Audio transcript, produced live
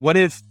What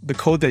if the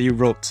code that you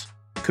wrote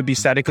could be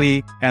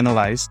statically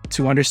analyzed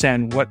to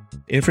understand what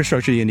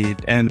infrastructure you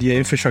need, and the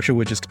infrastructure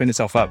would just spin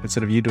itself up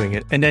instead of you doing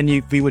it. And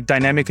then we would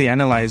dynamically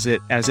analyze it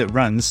as it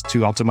runs to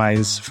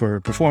optimize for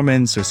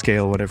performance or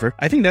scale, whatever.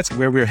 I think that's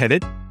where we're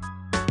headed.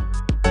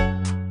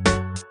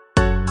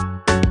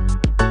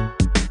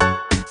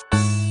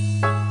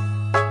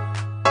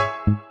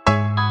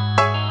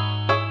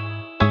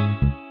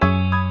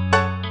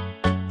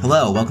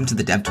 Hello, welcome to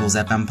the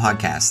DevTools FM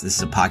podcast. This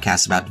is a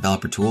podcast about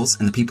developer tools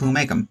and the people who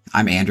make them.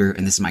 I'm Andrew,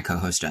 and this is my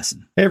co-host,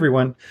 Justin. Hey,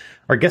 everyone.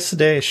 Our guest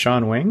today is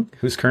Shawn Wang,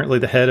 who's currently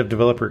the head of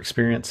developer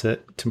experience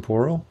at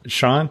Temporal.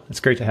 Shawn, it's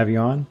great to have you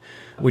on.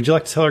 Would you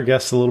like to tell our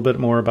guests a little bit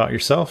more about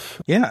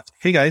yourself? Yeah.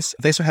 Hey, guys.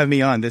 Thanks for having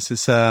me on. This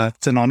is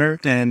it's an honor,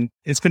 and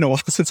it's been a while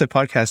since I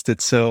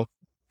podcasted, so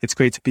it's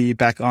great to be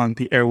back on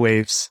the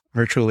airwaves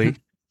virtually.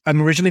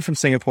 I'm originally from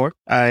Singapore.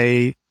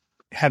 I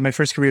had my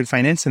first career in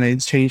finance, and I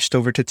changed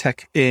over to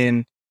tech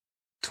in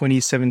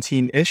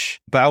 2017-ish,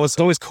 but I was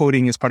always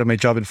coding as part of my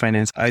job in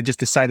finance. I just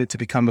decided to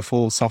become a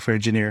full software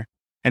engineer.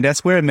 And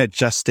that's where I met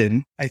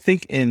Justin, I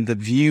think in the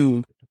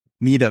Vue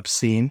meetup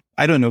scene.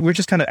 I don't know. We're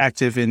just kind of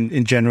active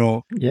in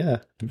general. Yeah.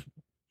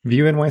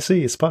 Vue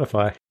NYC,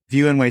 Spotify.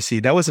 Vue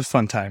NYC. That was a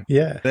fun time.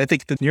 Yeah. I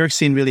think the New York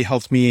scene really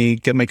helped me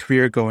get my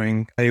career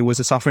going. I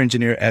was a software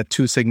engineer at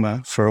 2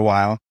 Sigma for a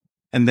while.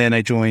 And then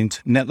I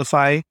joined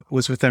Netlify,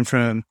 was with them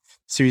from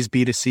Series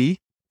B to C.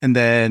 And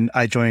then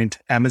I joined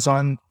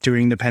Amazon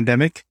during the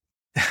pandemic,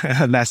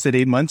 lasted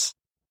 8 months,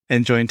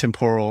 and joined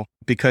Temporal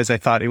because I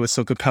thought it was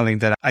so compelling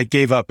that I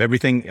gave up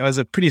everything. It was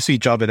a pretty sweet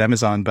job at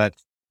Amazon, but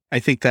I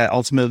think that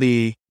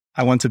ultimately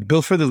I want to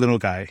build for the little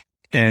guy.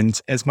 And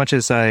as much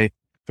as I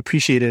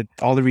appreciated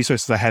all the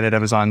resources I had at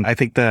Amazon, I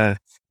think the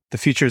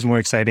future is more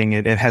exciting.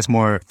 It has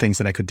more things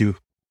that I could do.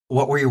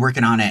 What were you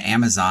working on at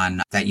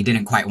Amazon that you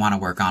didn't quite want to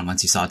work on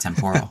once you saw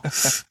Temporal?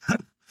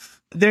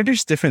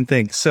 There's different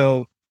things.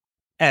 So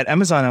at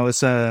Amazon, I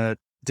was a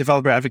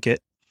developer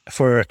advocate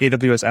for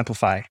AWS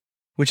Amplify,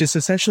 which is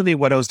essentially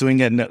what I was doing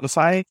at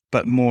Netlify,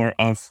 but more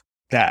of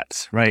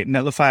that, right?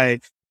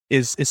 Netlify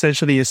is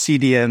essentially a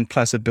CDN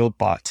plus a build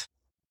bot.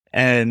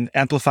 And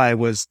Amplify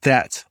was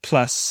that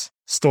plus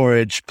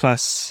storage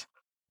plus,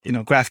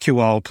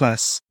 GraphQL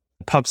plus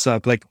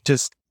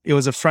PubSub, it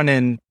was a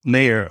front-end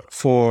layer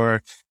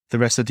for the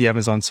rest of the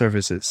Amazon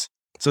services.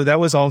 So that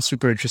was all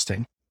super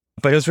interesting.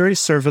 But it was very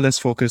serverless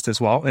focused as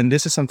well. And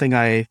this is something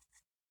I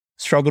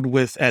struggled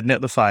with at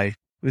Netlify.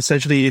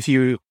 Essentially, if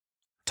you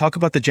talk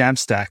about the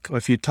Jamstack, or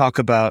if you talk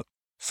about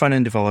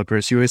front-end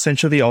developers, you're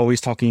essentially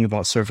always talking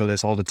about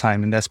serverless all the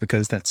time. And that's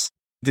because that's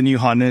the new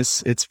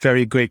hotness. It's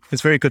very great.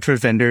 It's very good for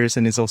vendors,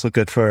 and it's also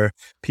good for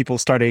people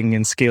starting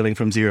and scaling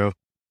from zero.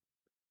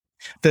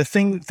 The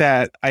thing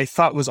that I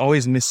thought was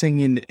always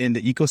missing in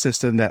the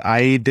ecosystem that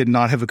I did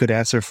not have a good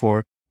answer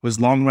for was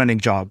long-running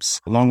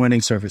jobs,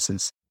 long-running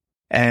services.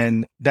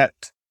 And that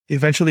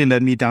eventually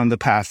led me down the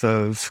path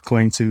of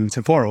going to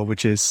Temporal,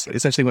 which is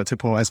essentially what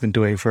Temporal has been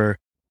doing for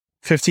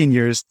 15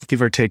 years, give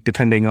or take,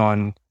 depending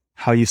on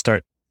how you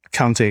start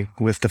counting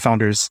with the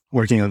founders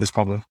working on this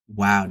problem.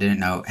 Wow, didn't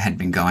know it had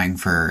been going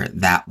for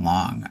that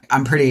long.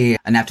 I'm pretty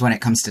inept when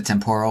it comes to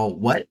Temporal.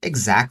 What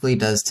exactly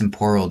does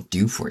Temporal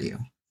do for you?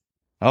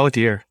 Oh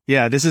dear.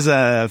 Yeah, this is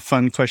a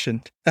fun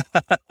question.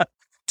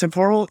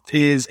 Temporal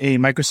is a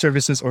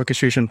microservices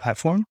orchestration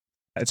platform.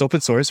 It's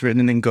open source,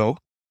 written in Go.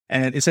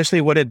 And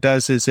essentially what it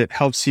does is it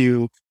helps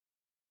you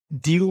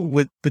deal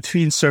with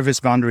between service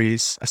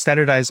boundaries,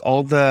 standardize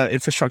all the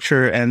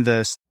infrastructure and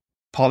the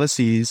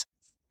policies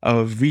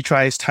of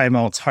retries,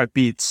 timeouts,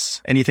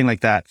 heartbeats, anything like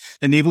that,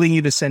 enabling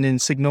you to send in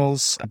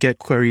signals, get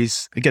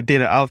queries, get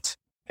data out,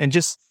 and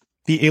just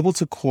be able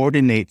to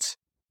coordinate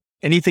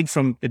anything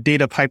from a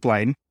data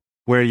pipeline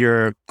where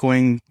you're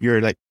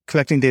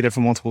collecting data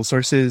from multiple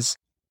sources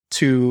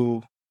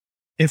to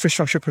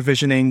infrastructure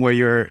provisioning where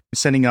you're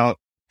sending out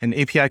an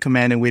API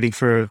command and waiting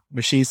for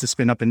machines to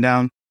spin up and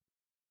down,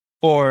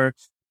 or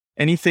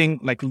anything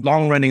like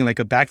long running, like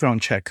a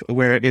background check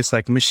where it's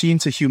like machine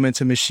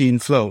to machine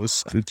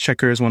flows. The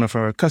checker is one of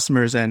our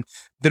customers, and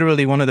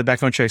literally one of the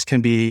background checks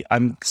can be,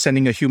 I'm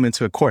sending a human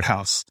to a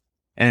courthouse,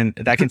 and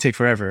that can take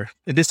forever.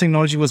 This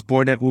technology was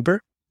born at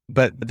Uber,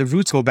 but the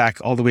roots go back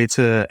all the way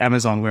to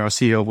Amazon, where our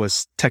CEO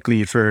was tech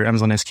lead for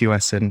Amazon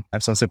SQS and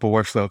Amazon Simple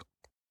Workflow.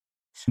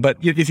 But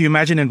if you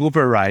imagine an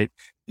Uber ride,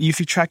 if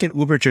you track an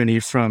Uber journey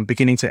from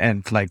beginning to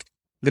end, like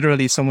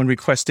literally someone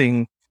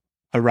requesting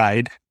a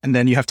ride, and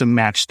then you have to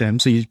match them.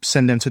 So you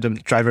send them to the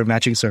driver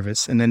matching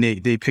service, and then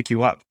they pick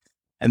you up,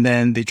 and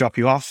then they drop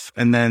you off,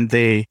 and then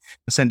they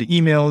send the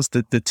emails,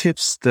 the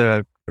tips,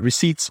 the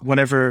receipts,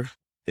 whatever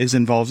is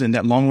involved in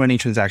that long running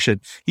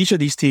transaction. Each of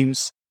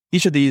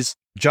these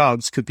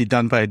jobs could be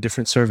done by a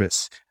different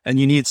service, and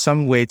you need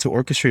some way to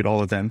orchestrate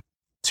all of them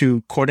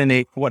to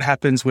coordinate what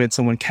happens when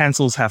someone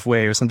cancels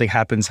halfway or something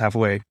happens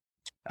halfway,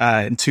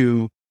 and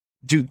to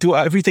do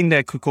everything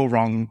that could go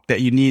wrong,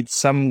 that you need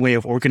some way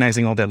of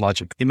organizing all that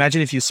logic.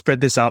 Imagine if you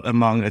spread this out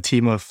among a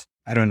team of,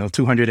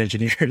 200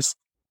 engineers,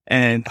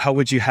 and how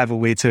would you have a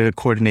way to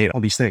coordinate all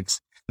these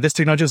things? This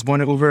technology was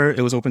born over,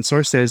 it was open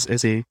source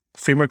as a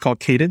framework called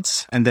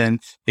Cadence. And then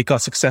it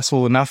got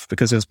successful enough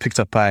because it was picked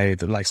up by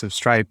the likes of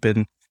Stripe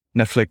and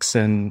Netflix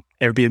and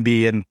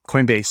Airbnb and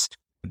Coinbase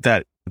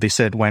that they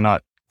said, why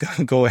not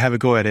go have a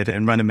go at it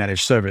and run a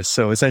managed service?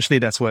 So essentially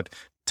that's what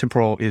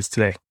Temporal is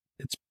today.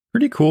 It's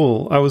pretty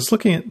cool. I was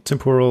looking at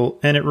Temporal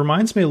and it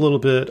reminds me a little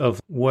bit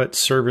of what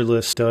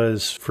serverless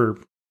does for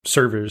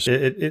servers.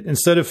 It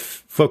instead of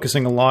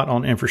focusing a lot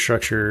on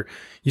infrastructure,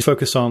 you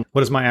focus on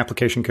what is my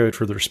application code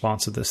for the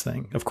response of this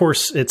thing. Of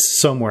course, it's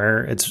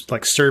somewhere, it's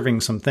like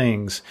serving some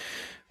things,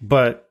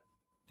 but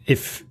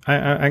if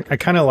I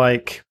kind of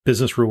like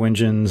business rule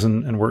engines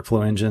and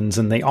workflow engines,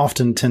 and they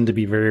often tend to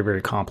be very,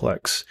 very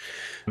complex.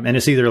 And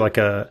it's either like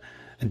a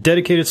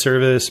dedicated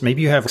service.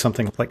 Maybe you have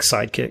something like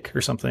Sidekick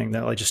or something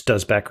that like just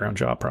does background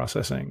job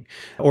processing.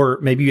 Or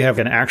maybe you have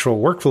an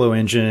actual workflow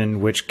engine,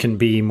 which can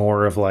be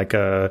more of like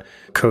a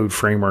code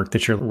framework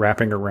that you're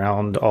wrapping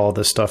around all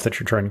the stuff that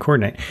you're trying to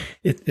coordinate.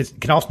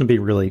 It can often be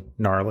really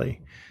gnarly.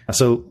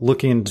 So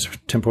looking into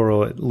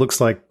Temporal, it looks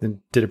like they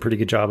did a pretty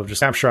good job of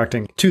just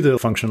abstracting to the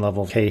function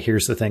level. Hey,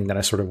 here's the thing that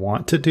I sort of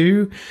want to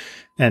do,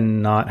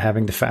 and not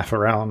having to faff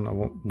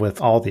around with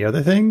all the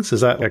other things.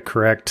 Is that a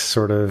correct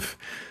sort of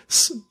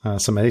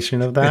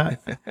summation of that?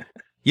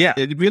 Yeah,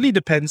 it really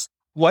depends.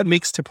 What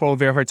makes Temporal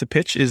very hard to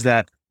pitch is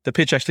that the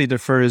pitch actually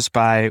differs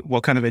by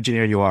what kind of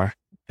engineer you are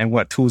and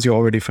what tools you're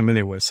already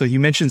familiar with. So you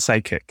mentioned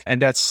Sidekick, and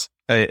that's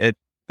a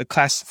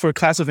class for a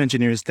class of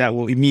engineers that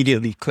will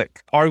immediately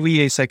click. Are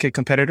we a Sidekick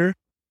competitor?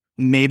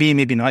 Maybe,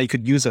 maybe not. You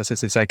could use us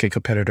as a Sidekick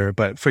competitor.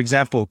 But for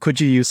example, could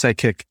you use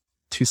Sidekick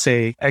to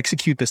say,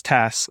 execute this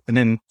task, and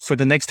then for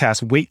the next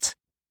task, wait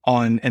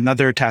on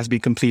another task be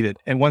completed.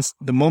 And once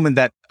the moment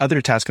that other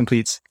task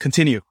completes,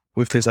 continue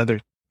with this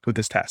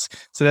task.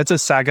 So that's a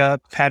saga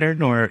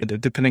pattern, or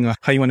depending on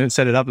how you want to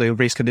set it up, like a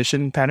race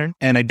condition pattern.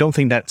 And I don't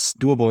think that's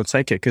doable in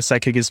Sidekick, because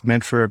Sidekick is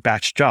meant for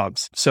batch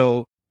jobs.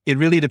 So it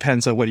really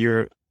depends on what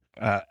you're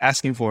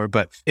asking for.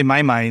 But in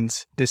my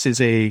mind, this is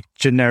a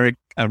generic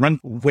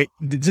this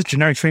is a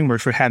generic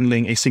framework for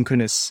handling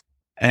asynchronous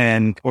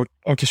and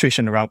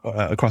orchestration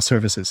across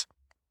services.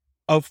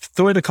 I'll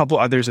throw in a couple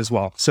others as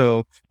well.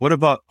 So what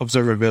about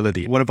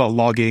observability? What about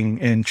logging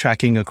and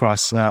tracking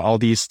across all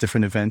these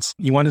different events?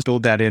 You want to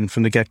build that in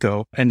from the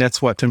get-go. And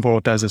that's what Temporal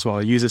does as well.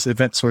 It uses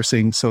event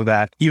sourcing so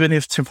that even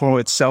if Temporal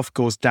itself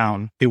goes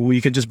down,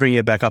 you can just bring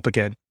it back up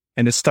again,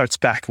 and it starts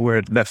back where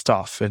it left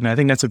off. And I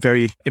think that's a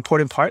very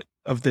important part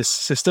of this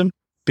system,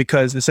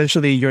 because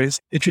essentially you're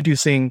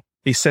introducing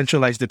a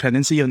centralized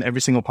dependency on every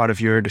single part of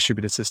your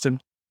distributed system.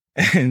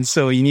 And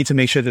so you need to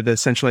make sure that the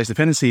centralized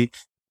dependency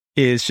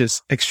is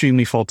just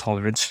extremely fault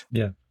tolerant.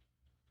 Yeah,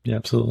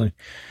 absolutely.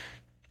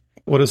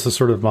 What is the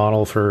sort of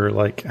model for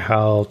like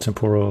how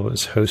Temporal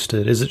is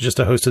hosted? Is it just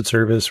a hosted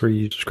service where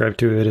you subscribe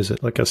to it? Is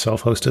it like a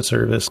self-hosted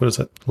service? What does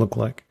that look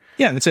like?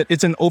 Yeah,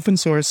 it's an open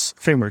source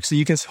framework, so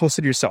you can host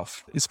it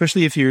yourself,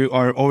 especially if you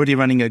are already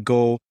running a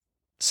Go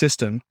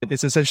system.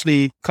 It's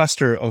essentially a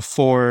cluster of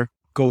 4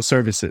 Go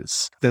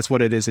services. That's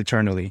what it is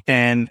internally.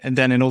 And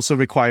then it also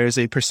requires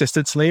a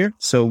persistence layer.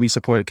 So we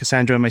support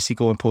Cassandra,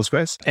 MySQL, and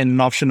Postgres, and an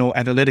optional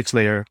analytics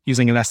layer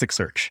using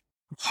Elasticsearch.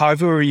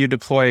 However you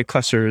deploy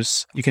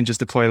clusters, you can just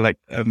deploy like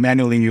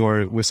manually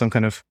or with some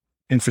kind of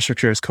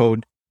infrastructure as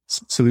code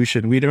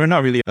solution. We're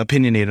not really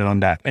opinionated on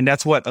that. And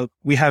that's what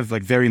we have,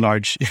 like very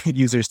large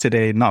users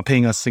today, not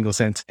paying us a single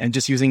cent and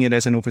just using it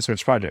as an open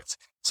source project.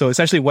 So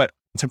essentially what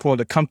Temporal,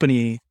 the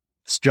company's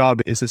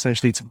job, is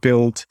essentially to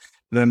build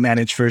the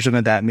managed version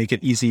of that, make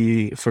it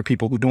easy for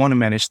people who don't want to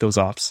manage those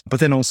ops,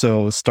 but then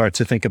also start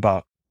to think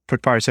about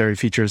proprietary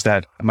features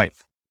that might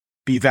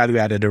be value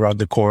added around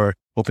the core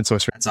open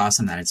source. It's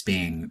awesome that it's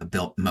being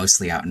built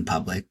mostly out in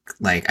public.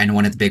 Like, I know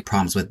one of the big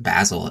problems with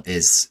Bazel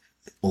is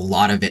a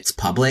lot of it's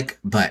public,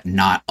 but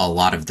not a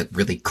lot of the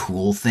really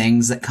cool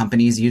things that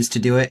companies use to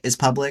do it is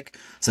public.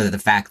 So the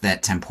fact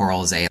that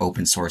Temporal is a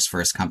open source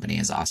first company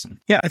is awesome.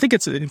 Yeah, I think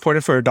it's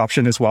important for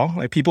adoption as well.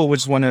 Like, people would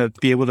just want to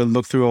be able to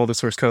look through all the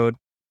source code.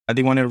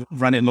 They want to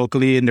run it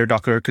locally in their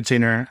Docker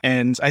container.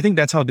 And I think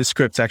that's how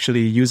Descript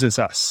actually uses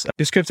us.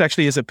 Descript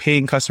actually is a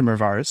paying customer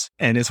of ours,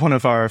 and it's one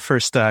of our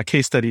first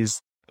case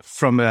studies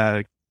from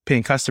a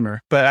paying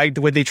customer. But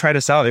when they tried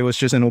us out, it was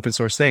just an open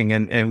source thing.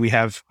 And we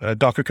have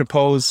Docker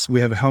Compose, we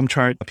have a Helm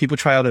chart. People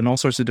try out in all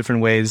sorts of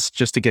different ways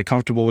just to get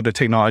comfortable with the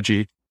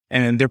technology.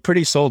 And they're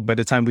pretty sold by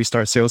the time we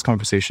start sales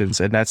conversations.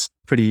 And that's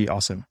pretty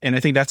awesome. And I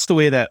think that's the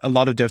way that a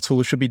lot of dev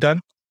tools should be done.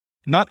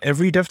 Not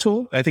every dev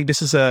tool. I think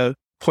this is a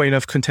point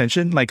of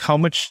contention. Like, how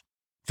much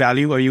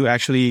value are you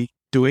actually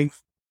doing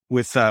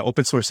with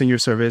open sourcing your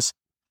service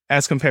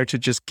as compared to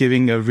just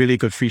giving a really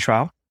good free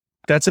trial?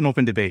 That's an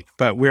open debate,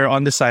 but we're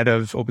on the side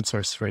of open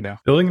source right now.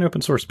 Building an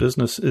open source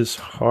business is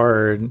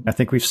hard. I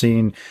think we've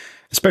seen,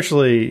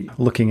 especially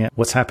looking at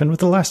what's happened with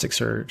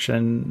Elasticsearch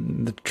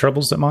and the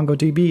troubles that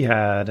MongoDB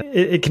had,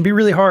 it can be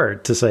really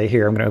hard to say,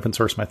 here, I'm going to open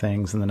source my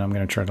things, and then I'm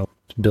going to try to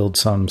build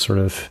some sort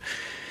of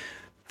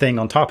thing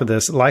on top of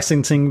this.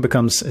 Licensing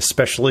becomes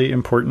especially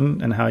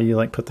important and how you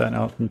like put that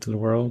out into the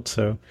world.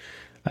 So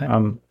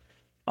I'm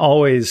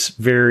always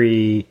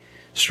very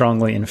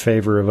strongly in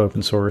favor of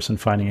open source and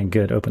finding a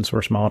good open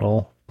source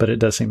model, but it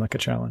does seem like a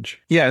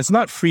challenge. Yeah, it's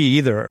not free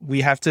either.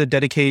 We have to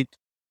dedicate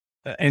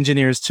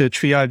engineers to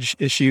triage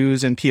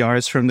issues and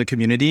PRs from the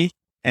community.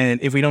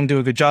 And if we don't do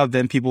a good job,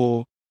 then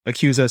people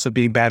accuse us of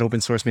being bad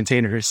open source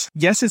maintainers.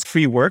 Yes, it's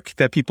free work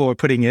that people are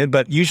putting in,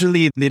 but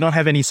usually they don't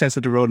have any sense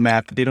of the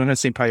roadmap. They don't have the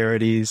same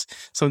priorities.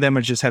 Some of them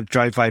are just have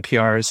drive-by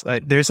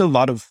PRs. There's a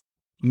lot of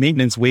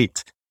maintenance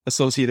weight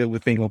associated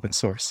with being open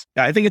source.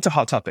 I think it's a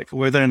hot topic,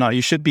 whether or not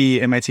you should be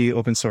MIT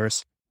open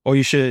source or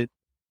you should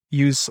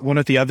use one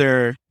of the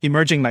other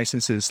emerging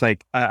licenses.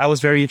 Like I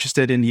was very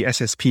interested in the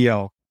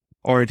SSPL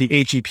or the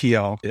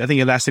AGPL. I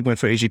think Elastic went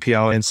for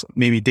AGPL and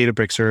maybe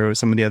Databricks or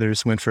some of the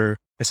others went for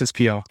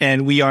SSPL.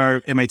 And we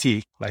are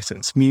MIT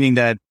licensed, meaning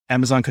that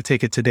Amazon could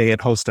take it today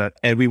and host that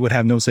and we would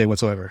have no say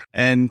whatsoever.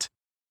 And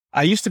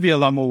I used to be a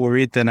lot more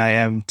worried than I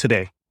am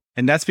today.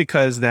 And that's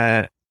because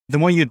that the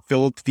more you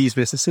build these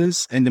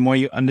businesses and the more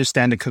you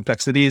understand the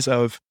complexities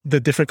of the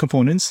different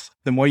components,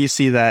 the more you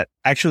see that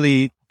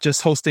actually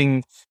just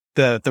hosting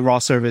the raw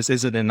service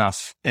isn't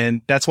enough.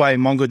 And that's why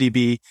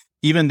MongoDB,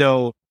 even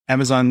though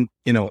Amazon,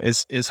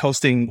 is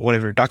hosting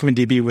whatever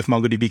DocumentDB with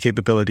MongoDB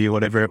capability or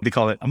whatever they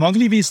call it,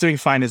 MongoDB is doing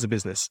fine as a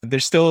business.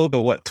 They're still the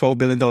 $12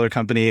 billion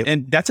company,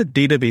 and that's a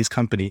database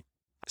company.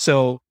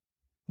 So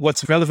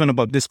what's relevant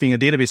about this being a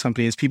database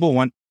company is people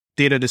want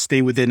data to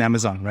stay within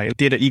Amazon, right?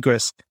 Data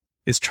egress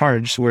is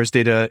charged, whereas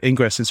data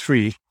ingress is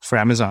free for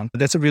Amazon.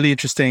 That's a really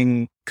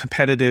interesting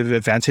competitive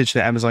advantage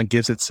that Amazon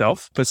gives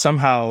itself. But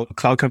somehow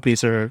cloud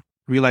companies are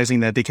realizing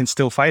that they can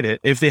still fight it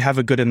if they have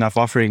a good enough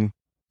offering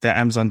that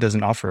Amazon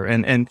doesn't offer.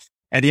 And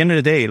at the end of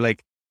the day,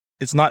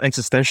 it's not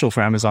existential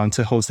for Amazon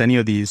to host any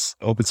of these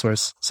open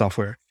source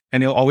software.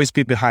 And it'll always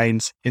be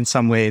behind in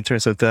some way in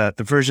terms of the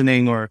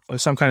versioning or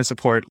some kind of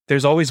support.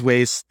 There's always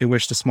ways in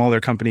which the smaller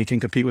company can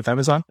compete with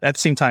Amazon. At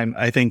the same time,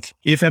 I think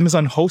if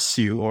Amazon hosts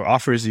you or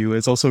offers you,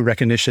 it's also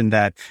recognition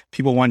that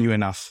people want you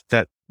enough,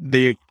 that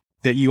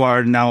you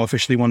are now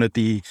officially one of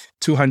the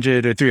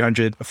 200 or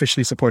 300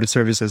 officially supported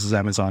services as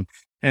Amazon.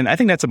 And I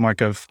think that's a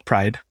mark of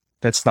pride.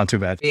 That's not too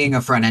bad. Being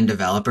a front-end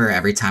developer,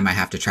 every time I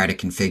have to try to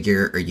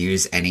configure or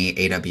use any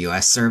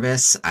AWS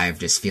service, I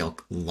just feel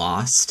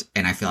lost.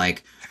 And I feel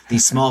like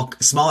these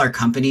smaller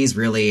companies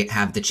really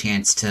have the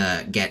chance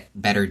to get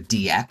better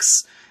DX.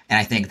 And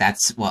I think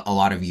that's what a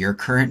lot of your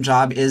current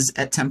job is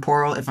at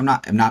Temporal, if I'm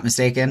not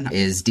mistaken,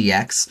 is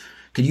DX.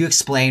 Could you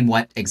explain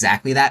what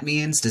exactly that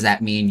means? Does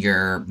that mean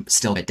you're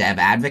still a dev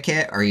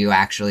advocate? Or are you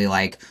actually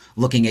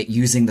looking at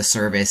using the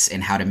service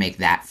and how to make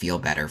that feel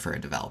better for a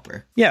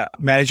developer? Yeah,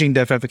 managing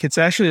dev advocates.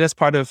 Actually, that's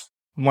part of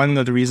one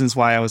of the reasons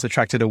why I was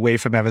attracted away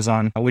from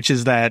Amazon, which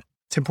is that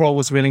Temporal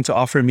was willing to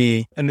offer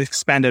me an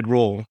expanded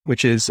role,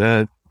 which is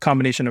a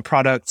combination of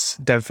products,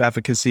 dev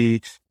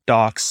advocacy,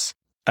 docs,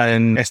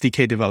 and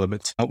SDK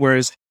development.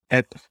 Whereas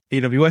at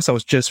AWS, I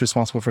was just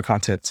responsible for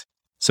content.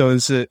 So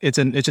it's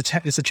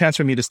a chance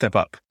for me to step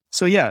up.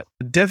 So yeah,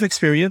 dev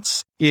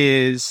experience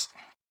is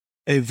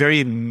a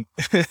very,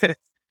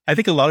 I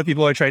think a lot of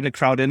people are trying to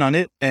crowd in on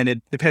it, and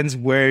it depends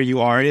where you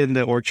are in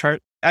the org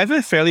chart. I have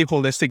a fairly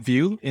holistic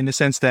view in the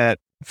sense that,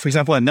 for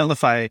example, at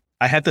Netlify,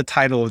 I had the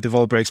title of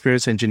developer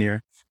experience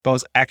engineer, but I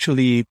was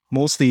actually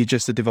mostly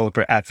just a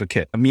developer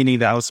advocate, meaning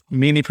that I was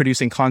mainly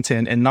producing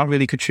content and not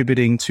really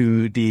contributing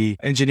to the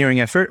engineering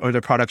effort or the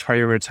product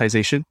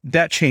prioritization.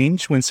 That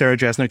changed when Sarah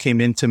Drasner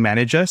came in to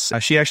manage us.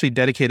 She actually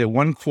dedicated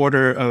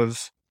 1/4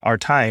 of our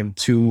time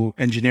to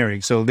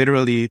engineering. So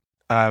literally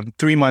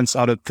 3 months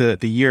out of the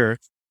year,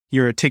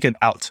 you're taken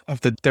out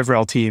of the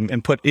DevRel team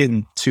and put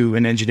into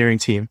an engineering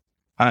team.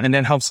 And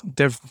then helps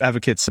dev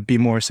advocates be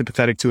more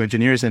sympathetic to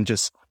engineers. And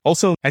just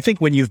also, I think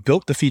when you've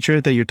built the feature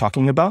that you're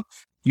talking about,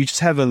 you just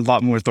have a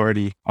lot more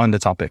authority on the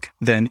topic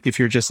than if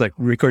you're just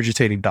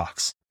regurgitating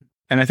docs.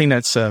 And I think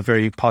that's a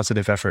very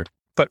positive effort.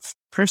 But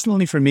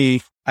personally for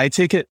me, I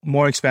take it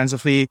more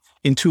expansively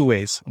in two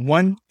ways.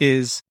 One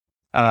is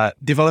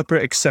developer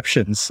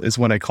exceptions is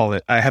what I call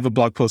it. I have a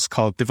blog post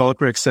called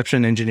Developer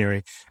Exception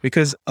Engineering,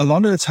 because a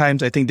lot of the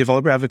times I think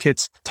developer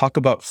advocates talk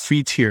about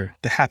free tier,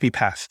 the happy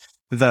path,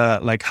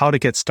 the how to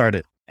get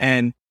started.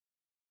 And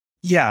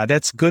yeah,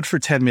 that's good for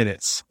 10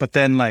 minutes. But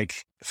then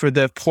for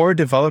the poor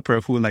developer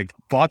who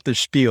bought the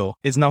spiel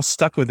is now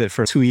stuck with it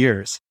for 2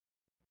 years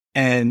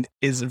and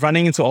is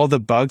running into all the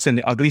bugs and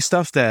the ugly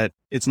stuff that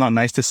it's not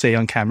nice to say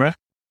on camera.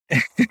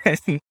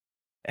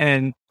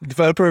 And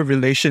developer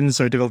relations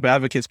or developer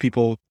advocates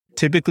people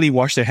typically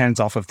wash their hands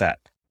off of that.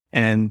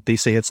 And they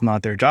say it's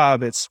not their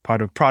job. It's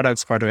part of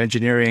products, part of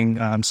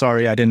engineering. I'm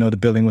sorry, I didn't know the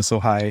billing was so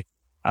high.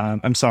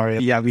 I'm sorry.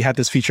 Yeah, we had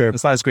this feature.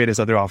 It's not as great as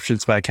other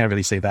options, but I can't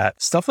really say that.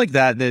 Stuff like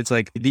that. It's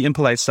the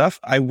impolite stuff.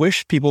 I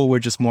wish people were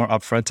just more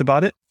upfront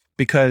about it,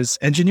 because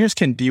engineers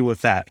can deal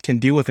with that, can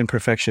deal with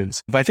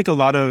imperfections. But I think a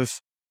lot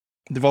of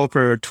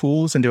developer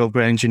tools and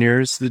developer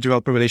engineers, the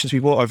developer relations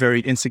people are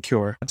very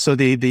insecure. So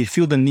they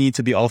feel the need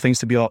to be all things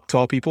to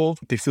all people.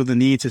 They feel the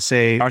need to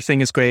say, our thing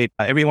is great.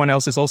 Everyone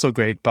else is also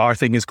great, but our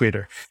thing is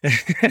greater.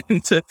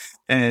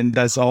 and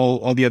that's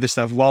all the other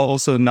stuff while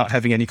also not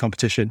having any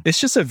competition. It's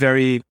just a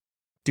very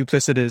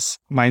duplicitous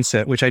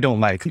mindset, which I don't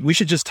like. We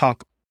should just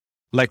talk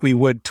like we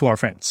would to our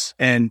friends.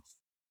 And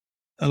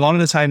a lot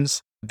of the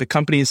times, the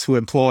companies who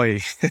employ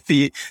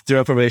the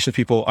developer relations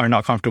people are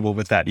not comfortable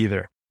with that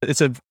either.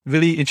 It's a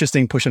really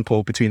interesting push and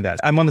pull between that.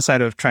 I'm on the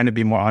side of trying to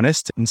be more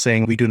honest and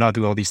saying we do not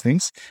do all these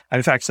things. And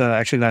in fact,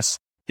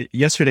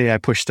 yesterday I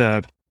pushed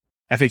a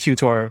FAQ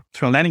to our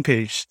landing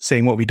page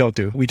saying what we don't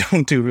do. We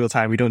don't do real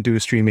time. We don't do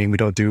streaming. We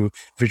don't do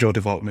visual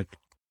development.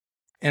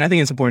 And I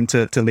think it's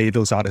important to lay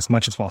those out as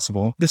much as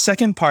possible. The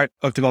second part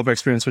of developer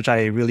experience, which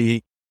I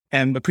really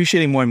am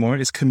appreciating more and more,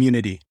 is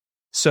community.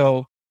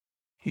 So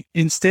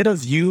instead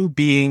of you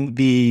being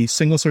the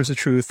single source of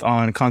truth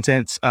on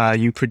content,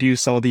 you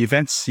produce all the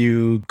events,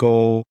 you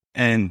go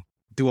and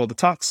do all the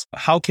talks.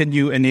 How can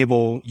you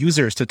enable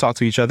users to talk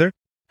to each other?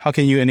 How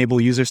can you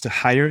enable users to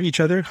hire each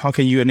other? How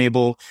can you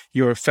enable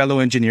your fellow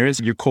engineers,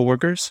 your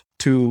coworkers,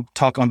 to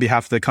talk on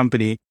behalf of the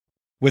company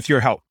with your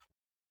help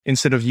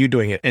instead of you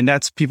doing it? And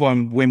that's people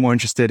I'm way more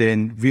interested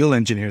in, real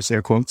engineers,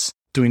 air quotes,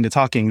 doing the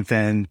talking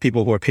than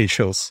people who are paid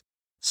shills.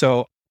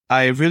 So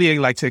I really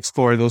like to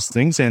explore those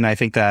things. And I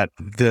think that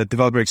the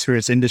developer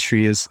experience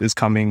industry is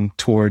coming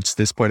towards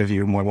this point of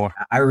view more and more.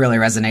 I really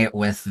resonate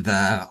with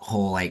the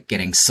whole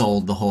getting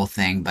sold the whole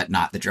thing, but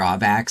not the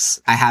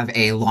drawbacks. I have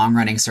a long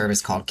running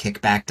service called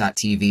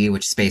kickback.tv,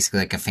 which is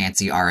basically a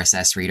fancy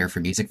RSS reader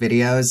for music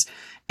videos.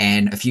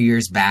 And a few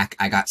years back,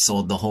 I got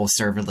sold the whole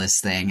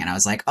serverless thing. And I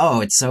was like, oh,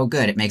 it's so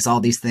good. It makes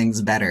all these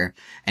things better.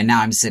 And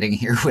now I'm sitting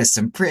here with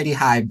some pretty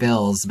high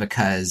bills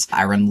because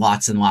I run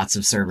lots and lots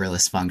of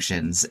serverless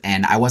functions.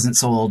 And I wasn't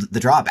sold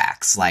the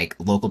drawbacks, like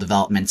local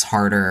development's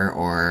harder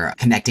or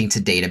connecting to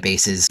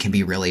databases can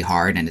be really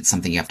hard. And it's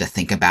something you have to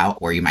think about,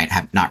 or you might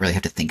not really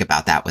have to think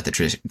about that with a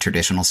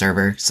traditional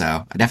server. So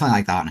I definitely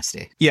like the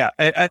honesty. Yeah,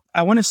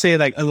 I want to say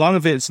a lot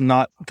of it's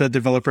not the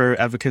developer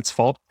advocate's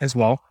fault as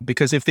well,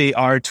 because if they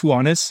are too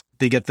honest,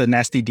 they get the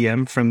nasty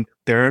DM from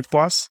their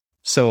boss.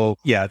 So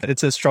yeah,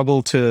 it's a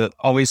struggle to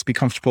always be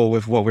comfortable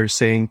with what we're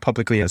saying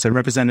publicly as a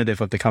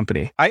representative of the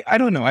company. I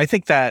don't know. I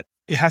think that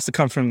it has to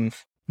come from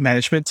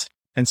management.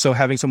 And so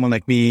having someone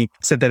like me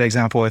set that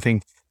example, I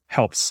think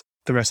helps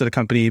the rest of the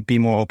company be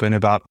more open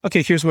about,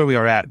 okay, here's where we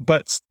are at.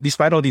 But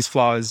despite all these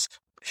flaws,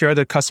 here are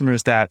the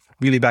customers that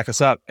really back us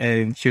up.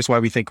 And here's why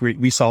we think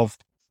we solve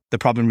the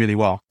problem really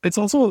well. It's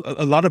also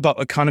a lot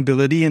about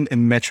accountability and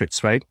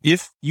metrics, right?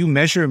 If you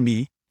measure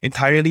me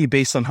entirely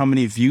based on how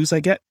many views I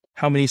get,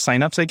 how many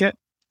signups I get,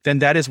 then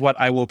that is what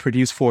I will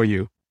produce for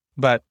you.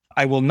 But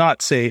I will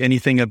not say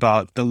anything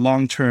about the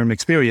long-term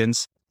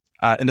experience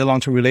and the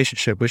long-term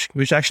relationship,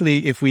 which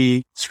actually, if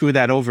we screw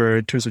that over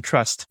in terms of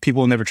trust,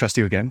 people will never trust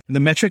you again. The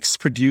metrics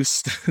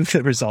produce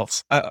the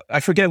results. I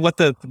forget what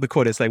the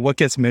quote is, what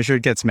gets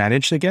measured gets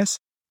managed, I guess.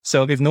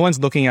 So if no one's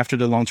looking after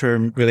the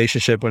long-term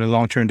relationship or the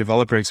long-term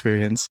developer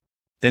experience,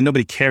 then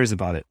nobody cares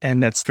about it.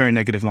 And that's very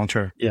negative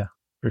long-term. Yeah,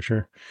 for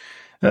sure.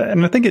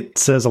 And I think it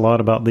says a lot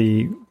about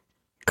the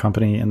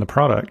company and the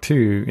product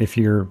too, if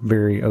you're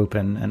very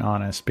open and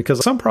honest,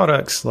 because some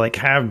products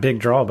have big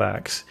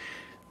drawbacks,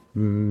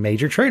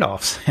 major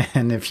trade-offs.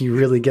 And if you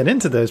really get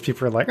into those,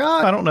 people are like,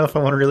 I don't know if I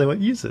want to really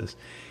use this,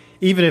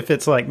 even if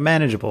it's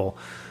manageable.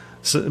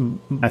 So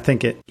I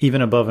think it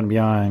even above and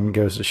beyond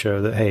goes to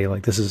show that, hey,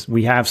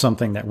 we have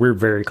something that we're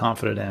very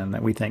confident in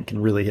that we think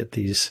can really hit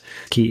these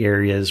key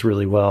areas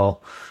really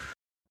well.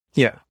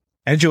 Yeah.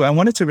 Andrew, I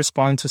wanted to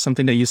respond to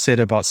something that you said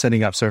about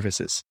setting up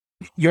services.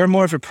 You're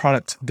more of a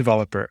product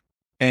developer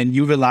and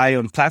you rely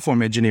on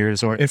platform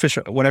engineers or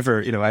infrastructure, whatever,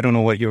 I don't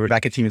know what your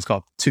backend team is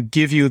called, to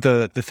give you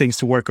the things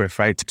to work with,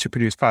 right? To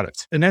produce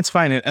products. And that's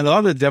fine. And a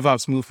lot of the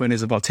DevOps movement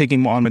is about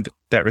taking on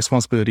that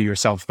responsibility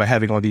yourself by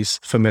having all these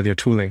familiar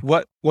tooling.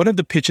 One of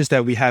the pitches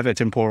that we have at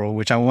Temporal,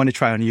 which I want to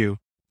try on you,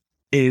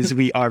 is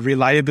we are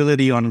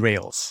reliability on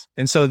Rails.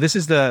 And so this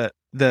is the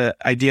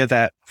idea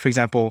that, for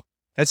example,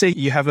 let's say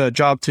you have a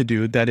job to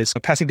do that is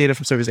passing data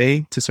from service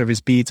A to service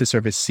B to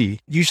service C.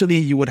 Usually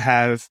you would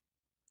have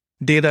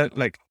data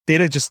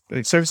just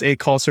service A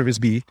calls service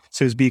B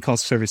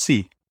calls service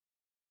C.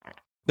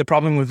 The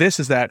problem with this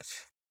is that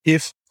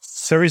if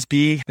service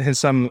B has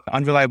some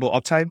unreliable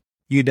uptime,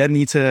 you then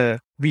need to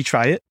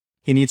retry it.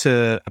 You need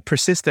to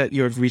persist that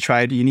you've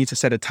retried. You need to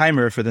set a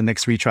timer for the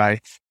next retry.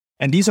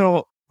 And these are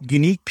all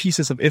unique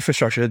pieces of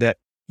infrastructure that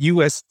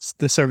you as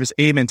the service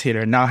A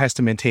maintainer now has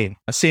to maintain.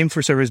 Same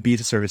for service B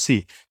to service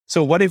C.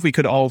 So what if we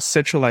could all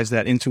centralize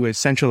that into a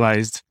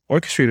centralized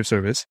orchestrator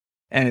service?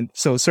 And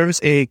so service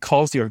A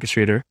calls the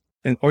orchestrator,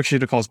 and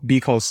orchestrator calls B,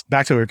 calls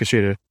back to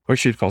orchestrator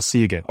calls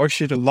C again.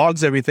 Orchestrator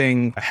logs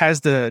everything,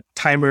 has the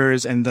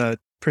timers and the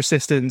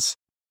persistence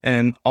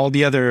and all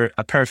the other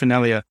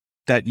paraphernalia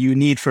that you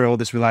need for all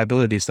this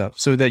reliability stuff.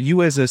 So that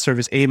you as a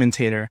service A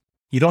maintainer,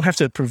 you don't have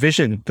to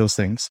provision those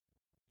things.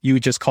 You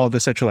just call the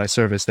centralized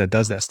service that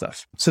does that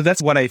stuff. So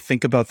that's what I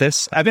think about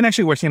this. I've been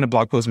actually working on a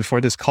blog post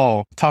before this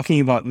call talking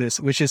about this,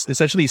 which is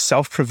essentially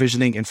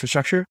self-provisioning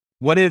infrastructure.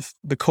 What if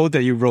the code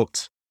that you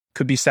wrote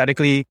could be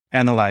statically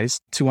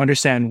analyzed to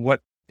understand what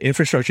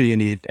infrastructure you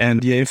need,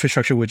 and the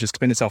infrastructure would just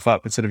spin itself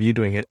up instead of you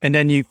doing it. And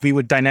then we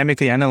would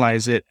dynamically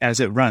analyze it as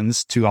it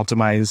runs to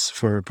optimize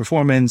for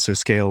performance or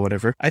scale,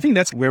 whatever. I think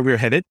that's where we're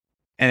headed.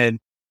 And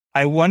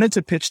I wanted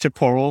to pitch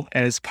Temporal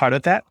as part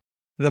of that.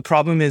 The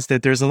problem is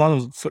that there's a lot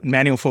of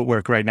manual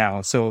footwork right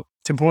now. So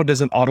Temporal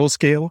doesn't auto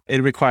scale.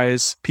 It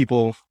requires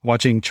people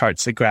watching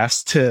charts and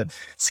graphs to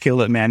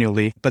scale it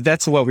manually. But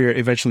that's what we're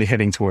eventually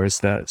heading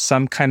towards,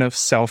 some kind of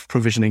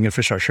self-provisioning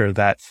infrastructure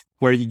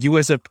where you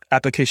as an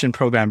application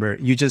programmer,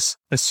 you just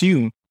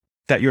assume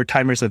that your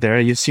timers are there,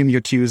 you assume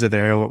your queues are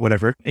there or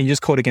whatever, and you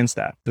just code against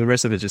that. The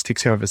rest of it just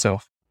takes care of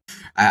itself.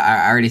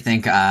 I already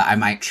think I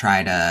might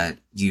try to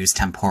use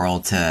Temporal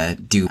to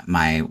do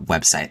my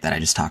website that I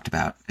just talked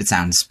about. It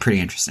sounds pretty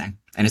interesting.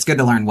 And it's good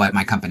to learn what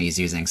my company is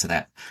using so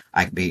that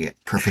I can be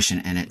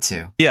proficient in it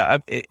too. Yeah,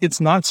 it's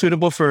not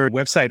suitable for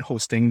website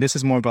hosting. This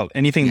is more about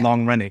anything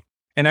long running.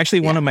 And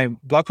actually, one of my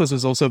blog posts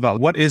was also about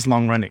what is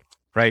long running,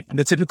 right?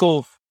 The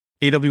typical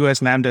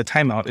AWS Lambda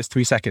timeout is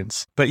 3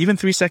 seconds. But even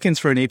 3 seconds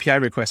for an API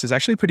request is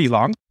actually pretty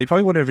long. They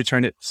probably would have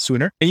returned it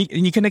sooner. And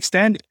you can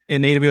extend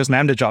an AWS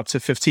Lambda job to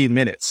 15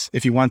 minutes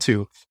if you want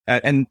to.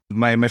 And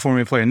my former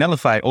employer,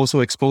 Netlify,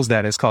 also exposed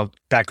that as called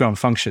background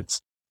functions.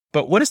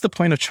 But what is the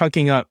point of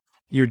chunking up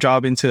your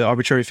job into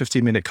arbitrary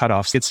 15-minute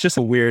cutoffs? It's just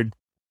a weird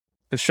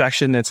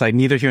abstraction that's like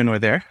neither here nor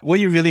there. What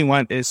you really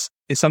want is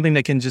something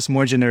that can just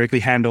more generically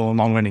handle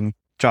long-running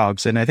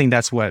jobs. And I think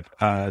that's what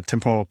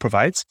Temporal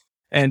provides.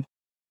 And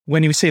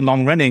when you say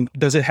long running,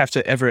 does it have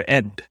to ever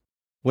end?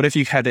 What if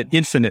you had an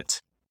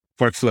infinite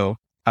workflow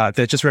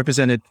that just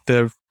represented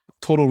the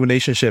total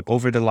relationship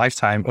over the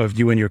lifetime of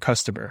you and your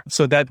customer?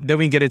 So that then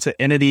we get into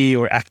entity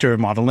or actor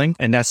modeling,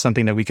 and that's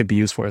something that we could be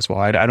used for as well.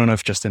 I don't know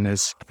if Justin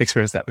has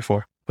experienced that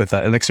before with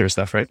Elixir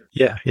stuff, right?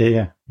 Yeah,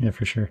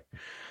 for sure.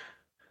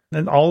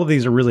 And all of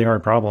these are really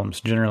hard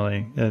problems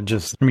generally.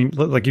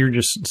 Like you were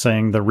just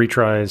saying, the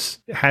retries,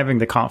 having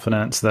the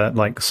confidence that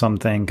like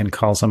something can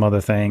call some other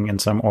thing in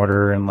some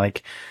order, and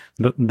like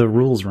the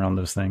rules around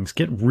those things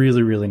get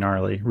really, really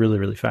gnarly, really,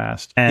 really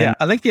fast. And yeah,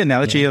 I like the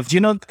analogy of, do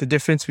you know the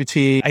difference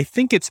between, I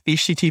think it's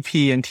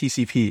HTTP and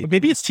TCP.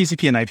 Maybe it's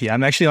TCP and IP.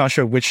 I'm actually not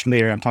sure which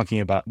layer I'm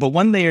talking about. But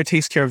one layer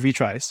takes care of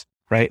retries.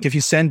 Right? If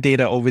you send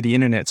data over the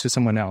internet to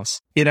someone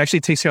else, it actually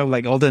takes care of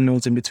like all the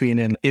nodes in between.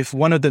 And if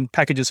one of the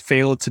packages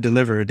failed to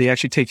deliver, they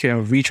actually take care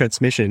of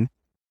retransmission.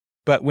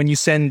 But when you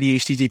send the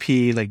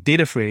HTTP like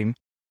data frame,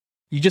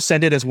 you just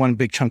send it as one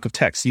big chunk of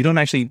text. You don't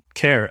actually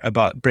care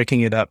about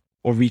breaking it up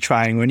or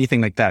retrying or anything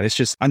like that. It's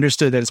just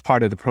understood that it's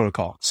part of the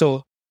protocol.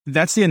 So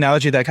that's the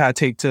analogy that I kind of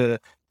take to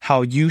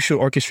how you should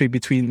orchestrate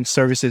between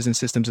services and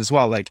systems as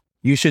well. Like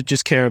you should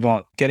just care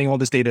about getting all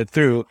this data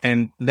through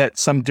and let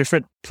some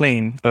different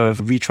plane of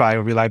retry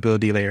or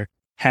reliability layer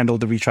handle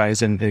the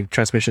retries and the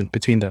transmission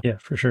between them. Yeah,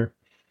 for sure.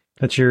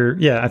 That's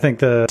I think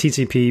the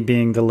TCP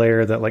being the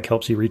layer that like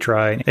helps you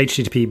retry,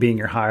 HTTP being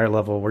your higher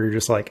level where you're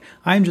just like,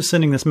 I'm just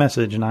sending this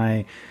message and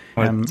I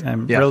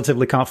am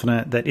relatively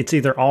confident that it's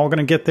either all going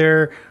to get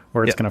there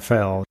or it's going to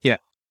fail. Yeah.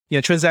 Yeah,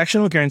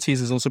 transactional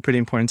guarantees is also pretty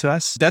important to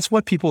us. That's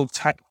what people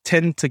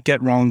tend to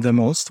get wrong the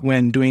most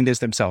when doing this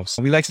themselves.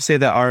 We like to say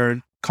that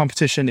our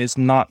competition is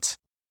not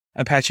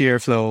Apache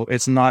Airflow.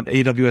 It's not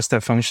AWS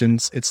Step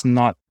Functions. It's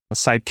not a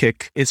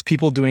Sidekick. It's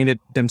people doing it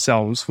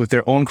themselves with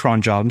their own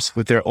cron jobs,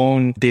 with their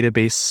own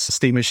database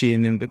state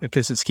machine and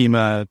implicit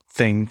schema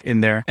thing in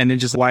there, and then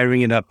just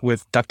wiring it up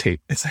with duct tape,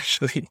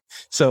 essentially.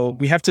 So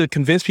we have to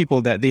convince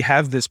people that they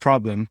have this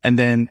problem and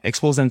then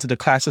expose them to the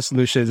class of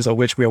solutions of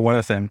which we are one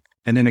of them,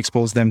 and then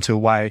expose them to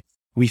why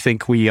we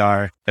think we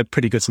are a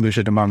pretty good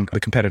solution among the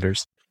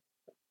competitors.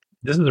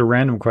 This is a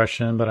random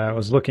question, but I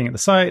was looking at the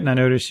site and I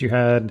noticed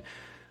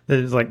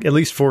there's like at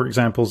least 4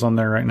 examples on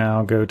there right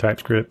now: Go,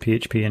 TypeScript,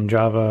 PHP, and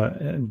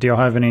Java. Do y'all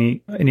have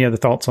any other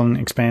thoughts on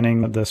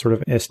expanding the sort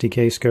of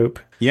SDK scope?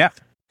 Yeah.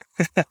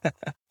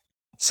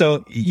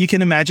 So you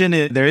can imagine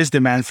there is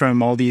demand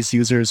from all these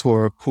users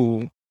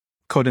who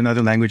code in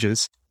other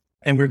languages,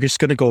 and we're just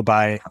going to go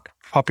by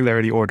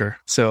popularity order.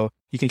 So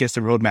you can guess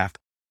the roadmap.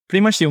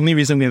 Pretty much the only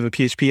reason we have a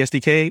PHP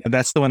SDK,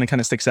 that's the one that kind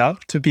of sticks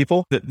out to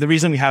people. The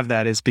reason we have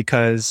that is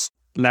because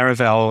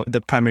Laravel,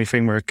 the primary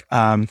framework,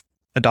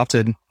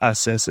 adopted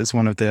us as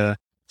one of the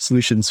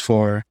solutions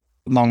for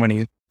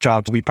long-running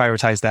jobs. We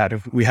prioritize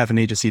that. We have an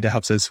agency that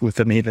helps us with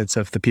the maintenance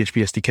of the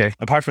PHP SDK.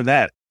 Apart from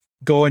that,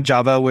 Go and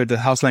Java were the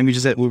house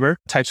languages at Uber.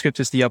 TypeScript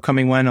is the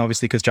upcoming one,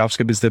 obviously, because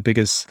JavaScript is the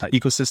biggest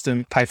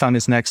ecosystem. Python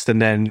is next.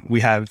 And then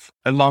we have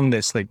a long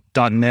list like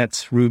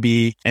 .NET,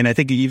 Ruby. And I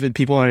think even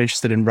people are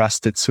interested in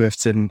Rust, and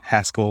Swift, and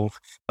Haskell.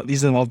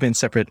 These have all been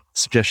separate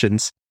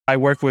suggestions. I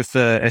work with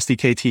the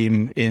SDK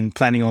team in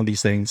planning all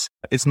these things.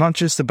 It's not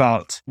just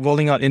about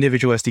rolling out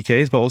individual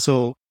SDKs, but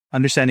also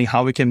understanding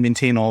how we can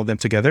maintain all of them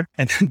together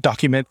and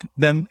document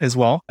them as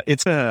well.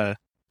 It's a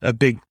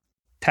big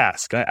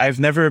task. I've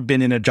never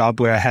been in a job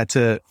where I had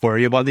to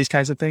worry about these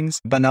kinds of things.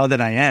 But now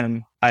that I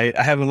am, I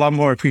have a lot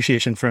more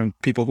appreciation from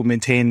people who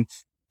maintain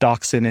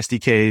docs and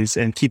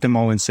SDKs and keep them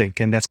all in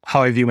sync. And that's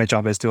how I view my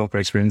job as developer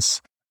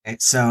experience. Okay,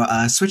 so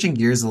switching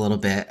gears a little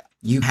bit,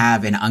 You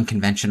have an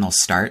unconventional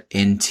start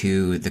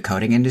into the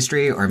coding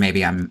industry, or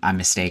maybe I'm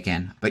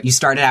mistaken, but you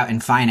started out in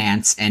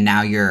finance and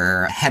now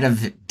you're head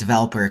of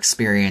developer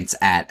experience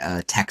at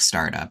a tech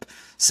startup.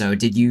 So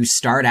did you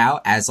start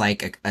out as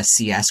like a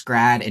CS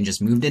grad and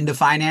just moved into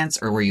finance,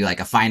 or were you like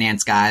a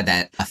finance guy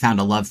that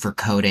found a love for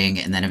coding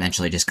and then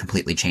eventually just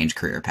completely changed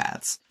career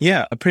paths?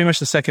 Yeah, pretty much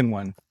the second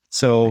one.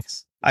 So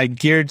Nice. I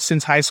geared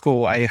since high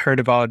school. I heard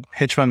about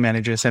hedge fund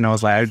managers and I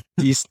was like,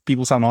 these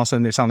people sound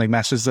awesome. They sound like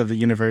masters of the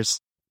universe.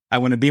 I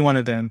want to be one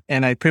of them.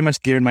 And I pretty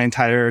much geared my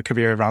entire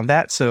career around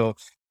that. So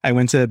I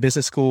went to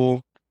business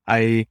school.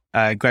 I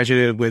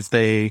graduated with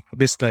I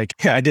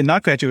did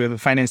not graduate with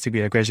a finance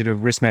degree. I graduated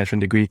with a risk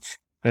management degree.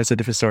 That's a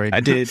different story. I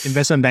did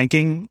investment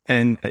banking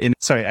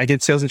I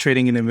did sales and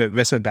trading in an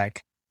investment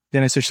bank.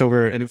 Then I switched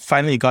over and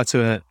finally got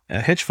to a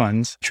hedge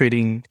fund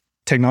trading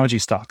technology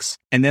stocks.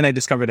 And then I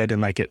discovered I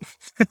didn't like it.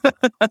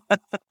 I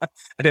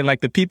didn't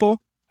like the people.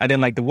 I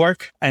didn't like the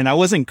work. And I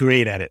wasn't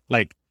great at it.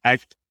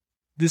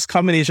 This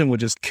combination will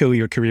just kill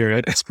your career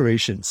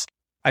aspirations.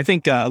 I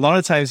think a lot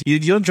of times you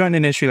don't join an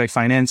industry like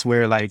finance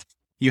where like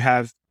you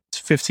have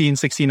 15,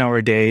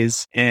 16-hour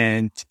days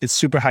and it's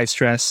super high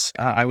stress.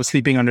 I was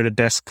sleeping under the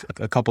desk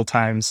a couple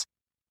times,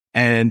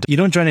 and you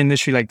don't join an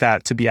industry like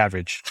that to be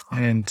average.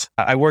 And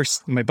I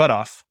worked my butt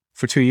off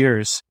for 2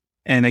 years,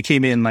 and I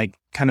came in like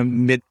kind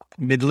of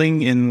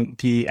middling in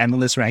the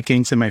analyst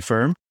rankings in my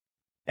firm.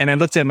 And I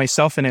looked at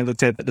myself and I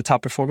looked at the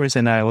top performers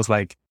and I was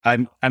like,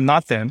 I'm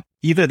not them.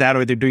 Either that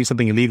or they're doing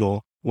something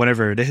illegal,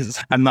 whatever it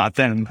is. I'm not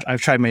them.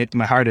 I've tried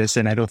my hardest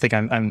and I don't think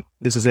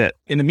this is it.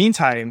 In the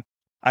meantime,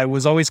 I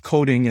was always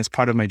coding as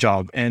part of my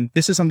job. And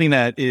this is something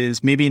that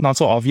is maybe not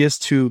so obvious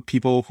to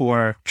people who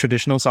are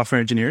traditional software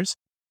engineers,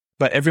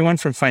 but everyone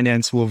from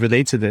finance will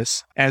relate to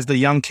this. As the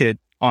young kid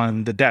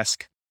on the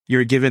desk,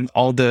 you're given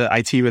all the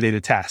IT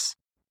related tasks.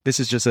 This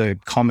is just a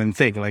common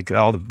thing. Like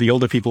all the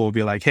older people will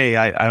be like, hey,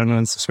 I don't know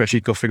this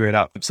spreadsheet, go figure it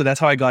out. So that's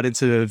how I got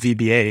into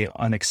VBA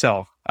on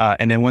Excel.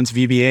 And then once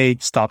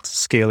VBA stopped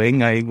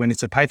scaling, I went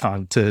into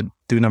Python to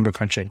do number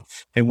crunching.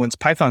 And once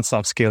Python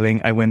stopped scaling,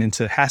 I went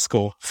into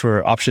Haskell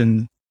for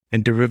option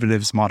and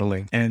derivatives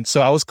modeling. And so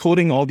I was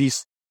coding all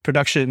these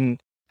production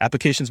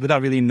applications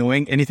without really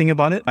knowing anything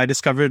about it. I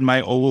discovered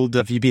my old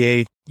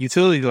VBA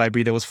utility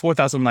library that was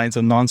 4,000 lines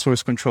of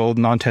non-source controlled,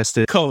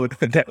 non-tested code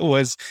that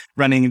was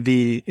running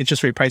the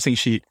interest rate pricing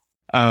sheet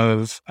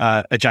of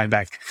a giant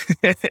bank.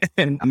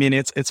 And I mean,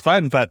 it's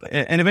fun,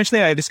 and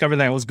eventually I discovered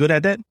that I was good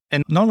at that.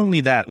 And not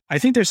only that, I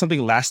think there's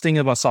something lasting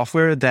about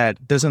software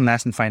that doesn't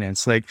last in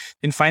finance. Like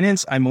in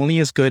finance, I'm only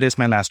as good as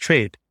my last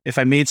trade. If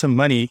I made some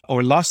money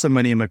or lost some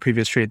money in my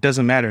previous trade, it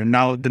doesn't matter.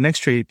 Now the next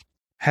trade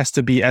has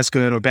to be as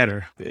good or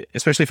better.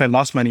 Especially if I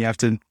lost money, I have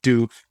to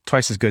do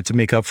twice as good to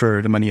make up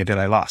for the money that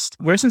I lost.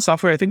 Whereas in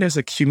software, I think there's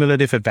a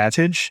cumulative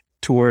advantage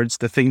towards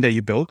the thing that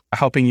you build,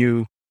 helping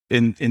you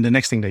in the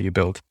next thing that you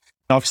build.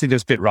 Obviously,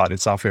 there's bit rot in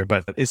software,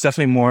 but it's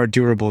definitely more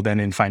durable than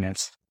in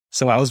finance.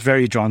 So I was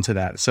very drawn to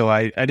that. So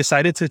I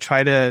decided to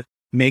try to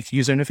make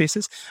user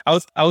interfaces.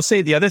 I would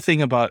say the other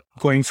thing about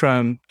going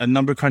from a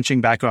number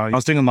crunching background, I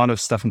was doing a lot of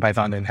stuff in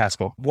Python and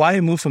Haskell. Why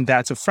I moved from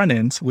that to front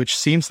end, which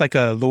seems like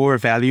a lower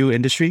value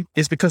industry,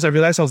 is because I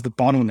realized I was the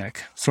bottleneck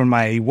for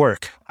my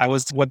work. I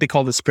was what they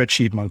call the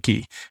spreadsheet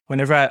monkey.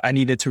 Whenever I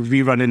needed to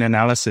rerun an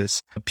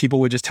analysis,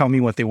 people would just tell me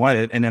what they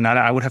wanted, and then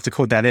I would have to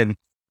code that in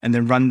and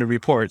then run the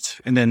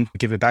report and then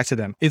give it back to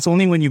them. It's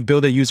only when you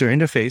build a user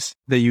interface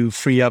that you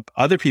free up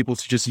other people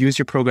to just use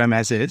your program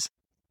as is.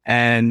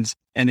 And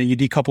then you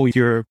decouple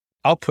your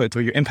output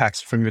or your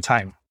impacts from your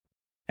time.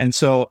 And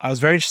so I was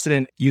very interested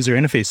in user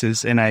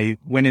interfaces and I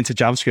went into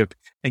JavaScript.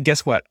 And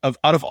guess what? Out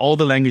of all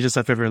the languages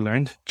I've ever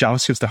learned,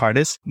 JavaScript's the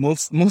hardest,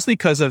 mostly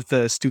because of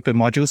the stupid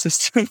module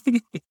system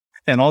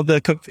and all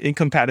the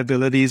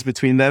incompatibilities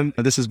between them.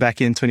 This was back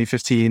in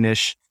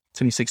 2015-ish.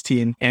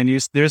 2016.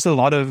 And there's a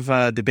lot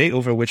of debate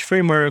over which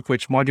framework,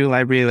 which module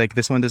library, like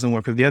this one doesn't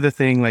work with the other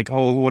thing. Like,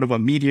 oh, what about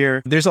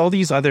Meteor? There's all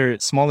these other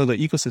small little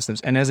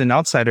ecosystems. And as an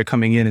outsider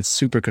coming in, it's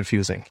super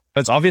confusing.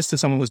 It's obvious to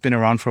someone who's been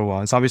around for a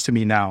while. It's obvious to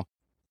me now.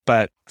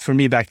 But for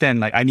me back then,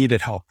 like I needed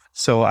help.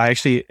 So I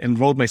actually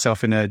enrolled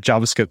myself in a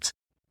JavaScript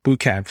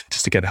bootcamp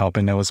just to get help.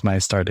 And that was my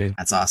start date.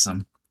 That's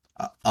awesome.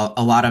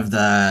 A lot of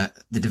the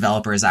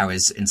developers I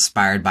was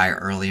inspired by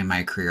early in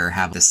my career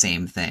have the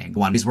same thing.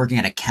 One, he's working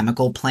at a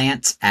chemical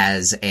plant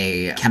as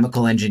a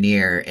chemical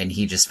engineer, and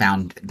he just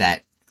found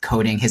that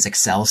coding his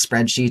Excel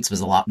spreadsheets was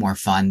a lot more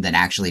fun than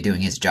actually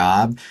doing his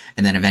job,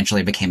 and then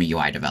eventually became a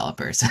UI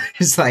developer. So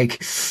it's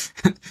like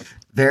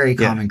very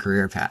common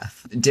career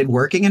path. Did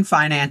working in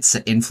finance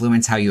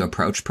influence how you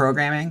approach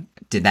programming?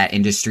 Did that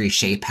industry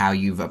shape how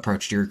you've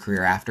approached your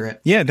career after it?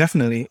 Yeah,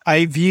 definitely.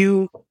 I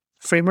view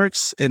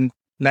frameworks and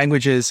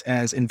languages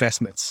as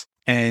investments.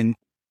 And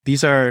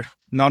these are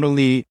not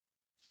only,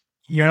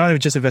 you're not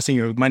just investing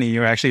your money,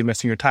 you're actually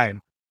investing your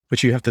time,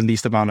 which you have the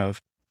least amount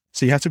of.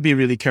 So you have to be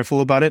really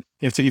careful about it.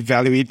 You have to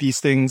evaluate these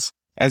things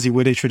as you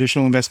would a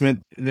traditional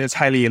investment that's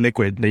highly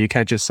illiquid, that you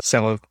can't just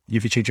sell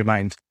if you change your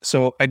mind.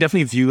 So I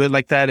definitely view it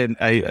like that. And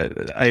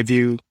I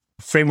view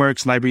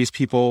frameworks, libraries,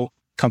 people,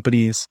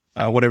 companies,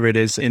 whatever it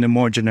is, in a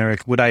more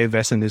generic, would I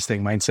invest in this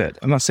thing mindset?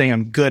 I'm not saying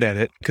I'm good at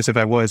it, because if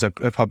I was, I'd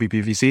probably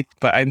be VC,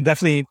 but I'm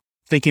definitely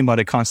thinking about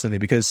it constantly,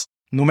 because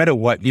no matter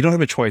what, you don't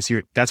have a choice.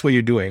 That's what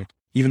you're doing.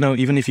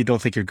 Even if you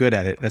don't think you're good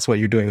at it, that's what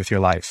you're doing with your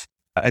life.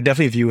 I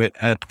definitely view it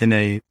in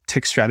a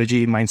tech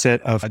strategy mindset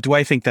of, do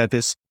I think that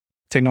this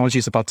technology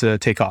is about to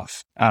take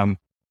off?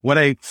 What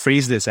I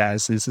phrase this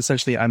as is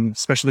essentially, I'm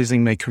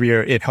specializing my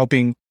career in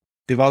helping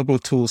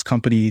developable tools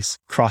companies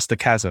cross the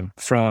chasm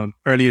from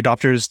early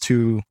adopters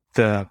to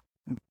the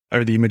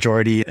early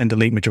majority and the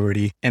late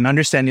majority, and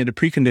understanding the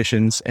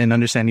preconditions and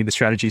understanding the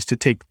strategies to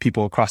take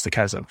people across the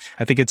chasm.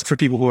 I think it's for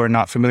people who are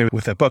not familiar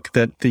with the book,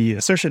 that the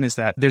assertion is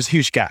that there's a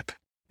huge gap.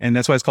 And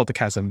that's why it's called the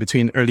chasm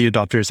between early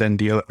adopters and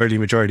the early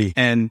majority.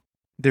 And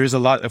there's a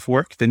lot of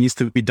work that needs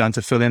to be done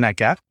to fill in that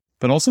gap.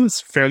 But also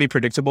it's fairly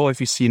predictable if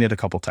you've seen it a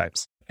couple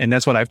times. And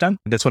that's what I've done.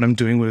 That's what I'm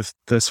doing with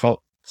the Svelte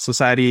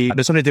Society.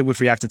 That's what I did with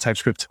React and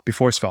TypeScript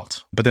before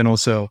Svelte. But then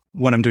also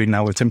what I'm doing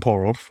now with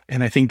Temporal.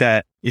 And I think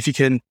that if you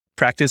can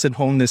practice and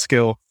hone this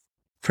skill,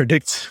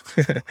 predict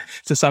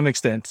to some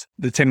extent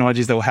the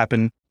technologies that will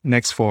happen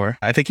next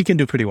I think you can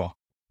do pretty well.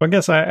 Well, I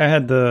guess I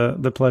had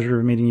the pleasure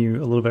of meeting you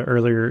a little bit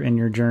earlier in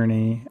your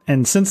journey.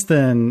 And since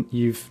then,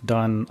 you've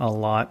done a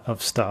lot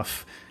of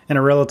stuff in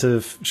a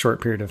relative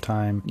short period of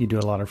time. You do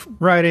a lot of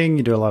writing,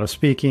 you do a lot of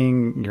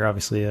speaking. You're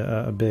obviously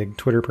a big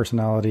Twitter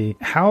personality.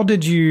 How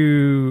did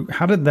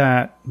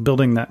that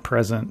building that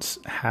presence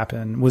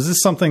happen? Was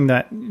this something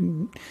that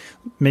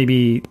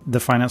maybe the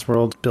finance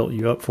world built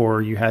you up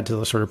for? You had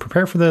to sort of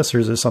prepare for this, or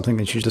is this something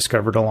that you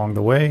discovered along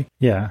the way?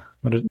 Yeah.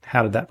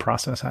 How did that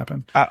process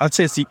happen? I'd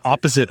say it's the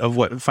opposite of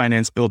what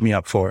finance built me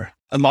up for.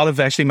 A lot of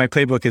actually my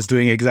playbook is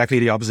doing exactly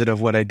the opposite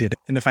of what I did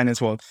in the finance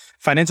world.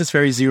 Finance is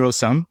very zero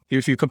sum.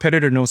 If your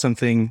competitor knows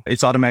something,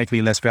 it's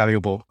automatically less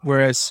valuable.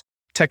 Whereas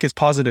tech is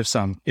positive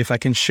sum. If I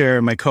can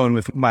share my code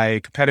with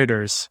my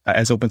competitors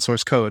as open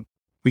source code,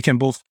 we can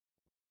both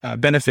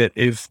benefit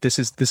if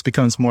this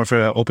becomes more of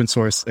an open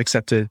source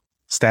accepted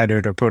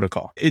standard or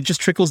protocol. It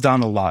just trickles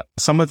down a lot.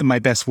 Some of my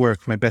best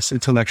work, my best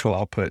intellectual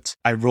output,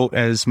 I wrote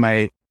as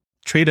my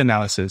trade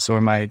analysis or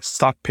my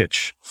stock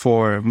pitch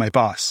for my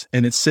boss,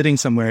 and it's sitting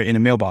somewhere in a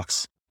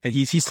mailbox. And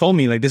he's told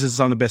me, like, this is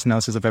some of the best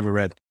analysis I've ever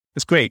read.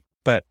 It's great,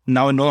 but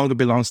now it no longer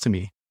belongs to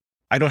me.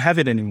 I don't have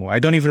it anymore. I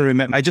don't even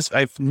remember.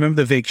 I remember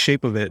the vague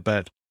shape of it,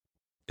 but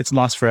it's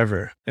lost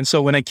forever. And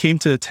so when I came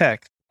to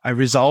tech, I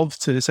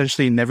resolved to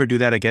essentially never do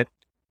that again,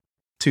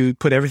 to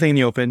put everything in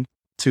the open,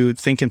 to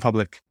think in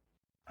public,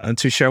 and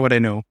to share what I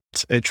know,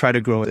 and try to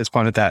grow as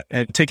part of that,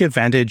 and take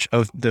advantage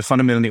of the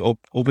fundamentally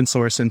open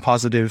source and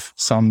positive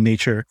sum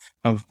nature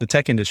of the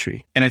tech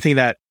industry. And I think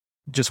that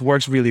just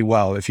works really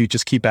well if you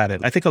just keep at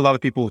it. I think a lot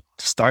of people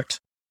start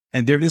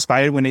and they're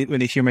inspired when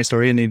they hear my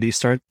story and they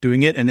start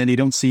doing it, and then they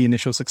don't see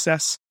initial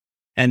success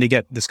and they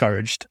get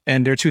discouraged.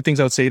 And there are two things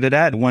I would say to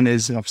that. One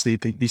is obviously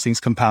these things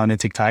compound and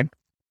take time.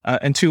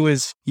 And two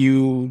is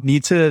you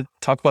need to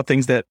talk about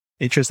things that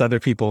interest other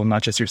people,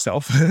 not just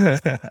yourself.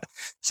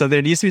 So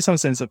there needs to be some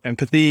sense of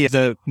empathy.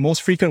 The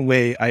most frequent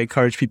way I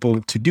encourage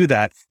people to do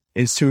that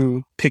is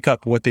to pick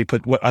up what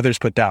others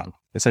put down.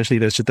 Essentially,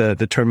 that's just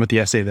the term of the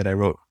essay that I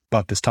wrote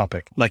about this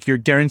topic. Like, you're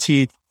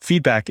guaranteed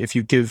feedback if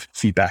you give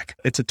feedback.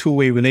 It's a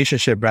two-way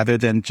relationship rather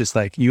than just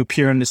like you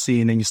appear on the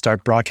scene and you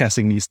start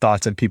broadcasting these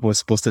thoughts and people are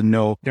supposed to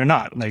know. They're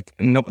not. Like,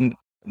 no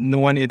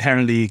one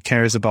inherently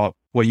cares about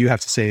what you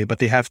have to say, but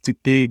they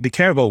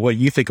care about what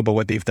you think about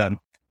what they've done.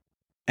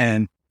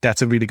 And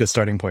that's a really good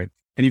starting point.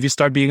 And if you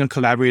start being a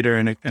collaborator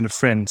and a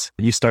friend,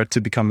 you start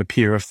to become a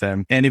peer of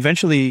them. And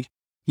eventually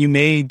you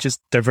may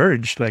just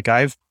diverge. Like,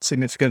 I've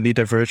significantly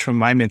diverged from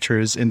my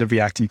mentors in the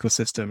React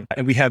ecosystem,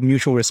 and we have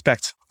mutual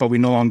respect, but I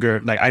no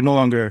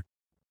longer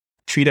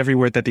treat every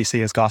word that they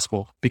say as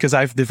gospel, because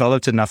I've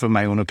developed enough of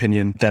my own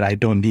opinion that I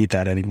don't need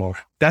that anymore.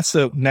 That's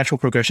the natural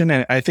progression.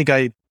 And I think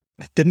I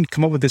didn't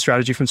come up with this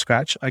strategy from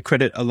scratch. I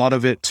credit a lot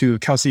of it to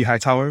Kelsey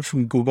Hightower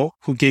from Google,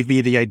 who gave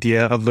me the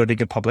idea of learning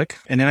in public.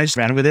 And then I just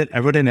ran with it. I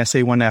wrote an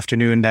essay one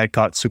afternoon that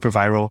got super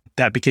viral.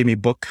 That became a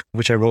book,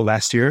 which I wrote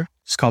last year.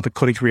 It's called the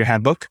Coding Career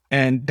Handbook.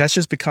 And that's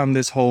just become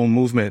this whole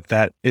movement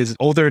that is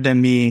older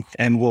than me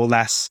and will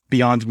last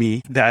beyond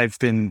me, that I've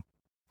been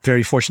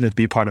very fortunate to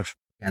be a part of.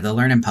 Yeah, the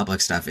learn in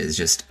public stuff is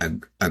just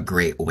a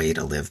great way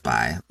to live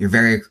by. You're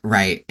very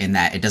right in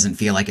that it doesn't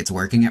feel like it's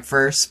working at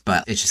first,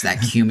 but it's just that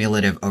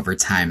cumulative over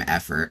time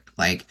effort.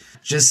 Like,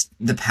 just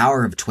the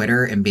power of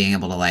Twitter and being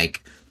able to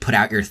like put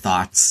out your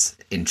thoughts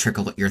and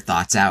trickle your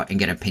thoughts out and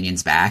get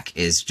opinions back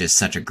is just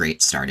such a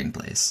great starting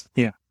place.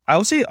 Yeah. I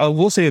will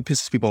say it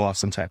pisses people off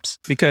sometimes,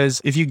 because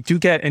if you do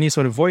get any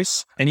sort of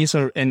voice, and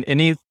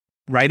any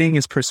writing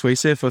is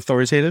persuasive,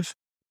 authoritative,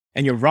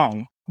 and you're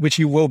wrong, which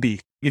you will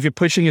be. If you're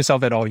pushing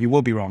yourself at all, you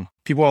will be wrong.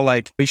 People are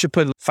like, you should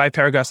put 5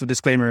 paragraphs of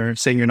disclaimer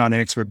saying you're not an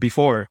expert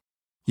before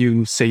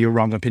you say your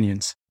wrong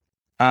opinions.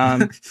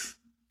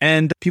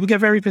 And people get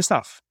very pissed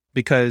off,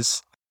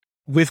 because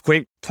with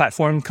great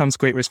platform comes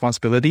great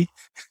responsibility.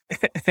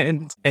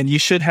 and you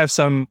should have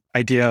some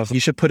idea of, you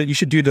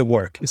should do the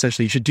work.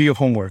 Essentially, you should do your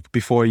homework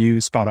before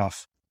you spout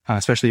off.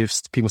 especially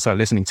if people start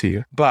listening to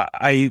you. But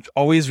I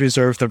always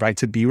reserve the right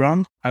to be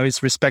wrong. I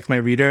always respect my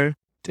reader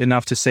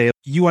enough to say,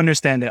 you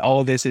understand that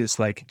all this is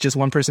like just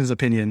one person's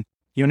opinion.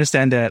 You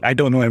understand that I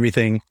don't know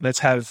everything. Let's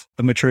have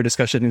a mature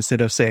discussion instead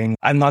of saying,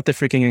 I'm not the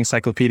freaking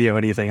encyclopedia or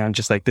anything. I'm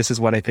just like, this is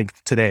what I think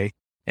today.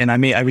 And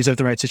I reserve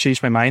the right to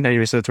change my mind. I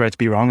reserve the right to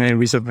be wrong. And I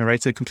reserve my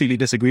right to completely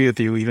disagree with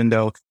you, even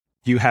though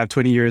you have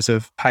 20 years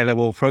of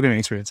high-level programming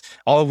experience,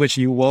 all of which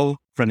you will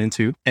run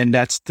into. And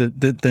that's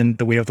the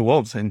way of the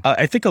world. And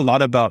I think a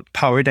lot about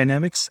power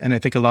dynamics, and I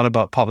think a lot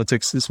about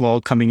politics as well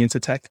coming into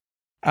tech.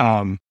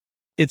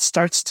 It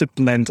starts to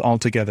blend all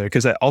together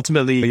because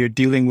ultimately you're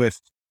dealing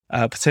with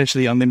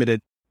potentially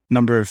unlimited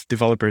number of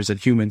developers and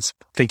humans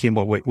thinking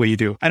about what you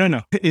do. I don't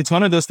know. It's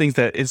one of those things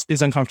that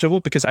is uncomfortable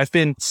because I've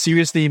been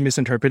seriously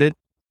misinterpreted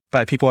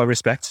by people I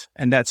respect.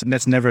 And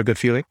that's never a good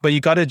feeling. But you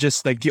got to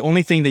just like, the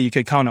only thing that you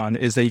can count on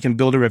is that you can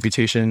build a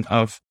reputation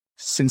of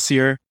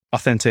sincere,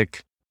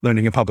 authentic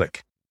learning in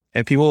public.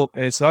 And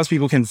as long as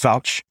people can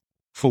vouch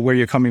for where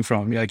you're coming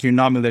from, like you're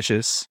not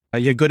malicious,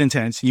 you have good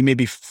intent, you may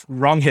be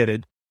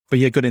wrong-headed, but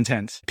you have good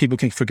intent, people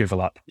can forgive a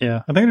lot.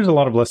 Yeah, I think there's a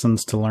lot of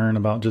lessons to learn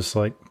about just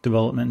like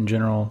development in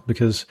general,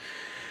 because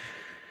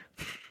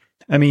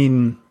I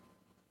mean,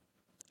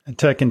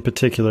 tech in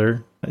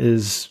particular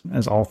is,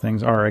 as all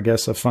things are, I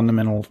guess, a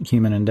fundamental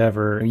human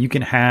endeavor. You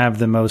can have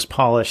the most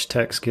polished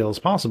tech skills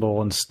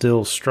possible and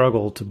still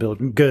struggle to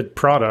build good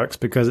products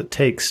because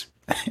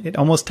it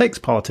almost takes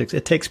politics.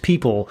 It takes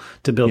people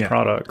to build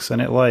products.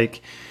 And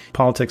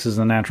politics is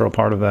a natural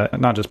part of that.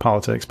 Not just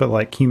politics, but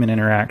like human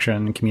interaction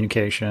and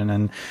communication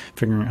and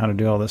figuring out how to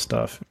do all this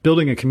stuff.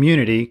 Building a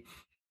community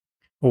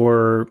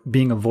or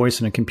being a voice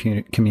in a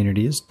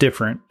community is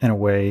different in a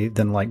way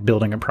than like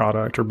building a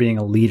product or being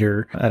a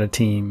leader at a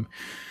team.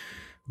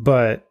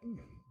 But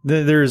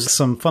there's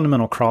some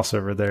fundamental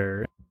crossover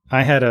there.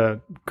 I had a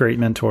great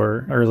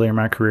mentor earlier in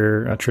my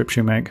career, Trip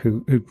Shumack,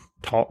 who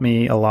taught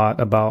me a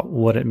lot about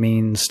what it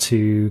means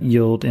to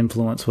yield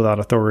influence without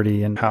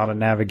authority and how to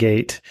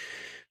navigate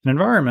an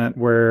environment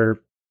where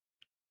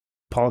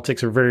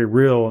politics are very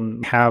real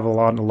and have a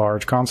lot of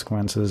large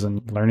consequences,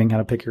 and learning how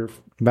to pick your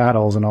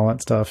battles and all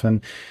that stuff.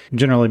 And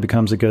generally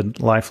becomes a good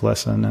life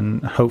lesson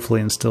and hopefully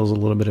instills a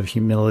little bit of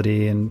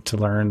humility, and to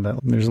learn that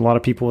there's a lot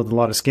of people with a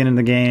lot of skin in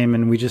the game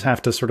and we just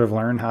have to sort of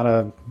learn how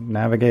to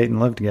navigate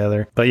and live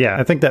together. But yeah,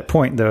 I think that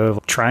point though,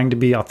 of trying to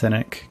be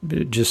authentic,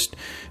 just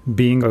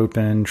being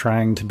open,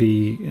 trying to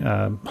be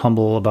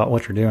humble about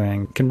what you're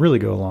doing can really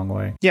go a long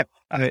way. Yeah,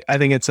 I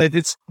think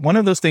it's one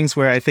of those things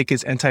where I think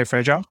is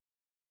anti-fragile.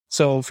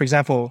 So, for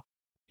example,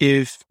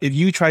 if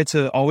you try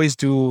to always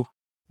do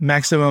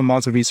maximum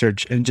amounts of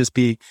research and just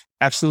be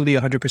absolutely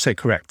 100%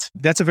 correct,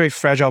 that's a very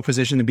fragile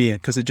position to be in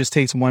because it just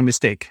takes one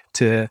mistake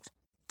to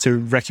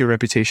wreck your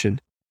reputation.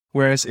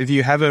 Whereas if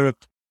you have a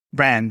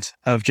brand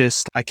of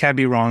just, I can't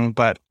be wrong,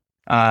 but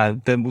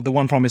the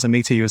one promise I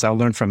make to you is I'll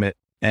learn from it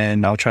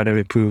and I'll try to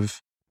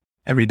improve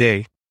every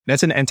day.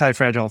 That's an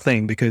anti-fragile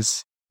thing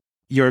because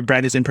your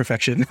brand is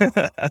imperfection.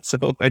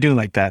 So I do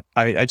like that.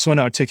 I just want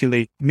to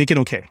articulate, make it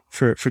okay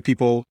for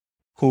people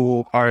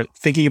who are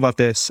thinking about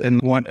this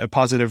and want a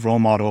positive role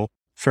model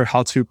for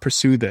how to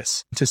pursue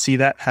this, to see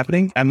that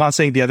happening. I'm not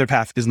saying the other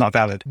path is not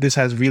valid. This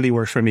has really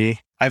worked for me.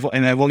 I've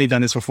only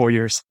done this for 4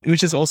 years,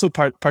 which is also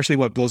partially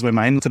what blows my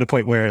mind, to the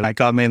point where I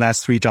got my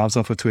last 3 jobs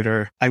off of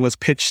Twitter. I was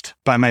pitched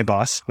by my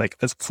boss, like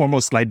a formal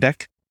slide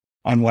deck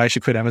on why I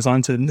should quit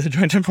Amazon to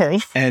join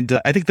Temporal. And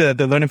I think the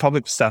learn in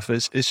public stuff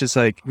is just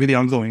like really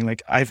ongoing.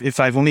 Like if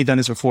I've only done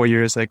this for 4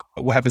 years, like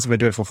what happens if I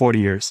do it for 40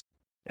 years?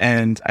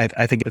 And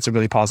I think it's a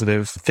really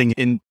positive thing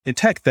in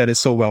tech that is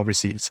so well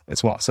received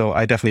as well. So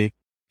I definitely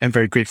am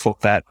very grateful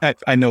that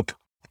I know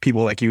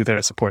people like you that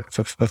are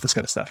supportive of this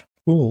kind of stuff.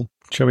 Cool.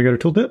 Shall we go to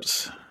tool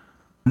tips?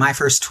 My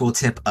first tool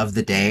tip of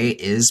the day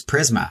is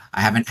Prisma.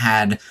 I haven't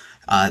had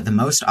the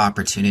most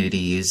opportunity to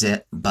use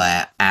it,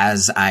 but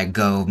as I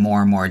go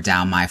more and more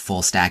down my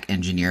full stack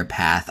engineer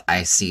path,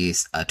 I see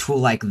a tool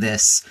like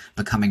this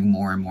becoming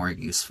more and more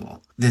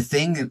useful. The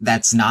thing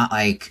that's not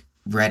like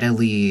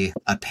readily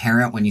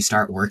apparent when you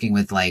start working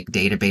with like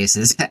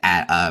databases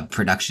at a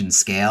production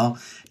scale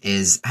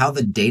is how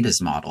the data's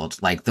modeled.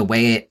 Like the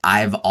way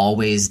I've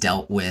always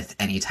dealt with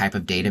any type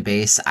of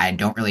database, I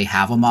don't really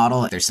have a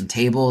model. There's some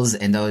tables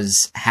and those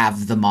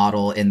have the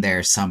model in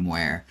there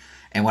somewhere.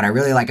 And what I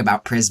really like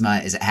about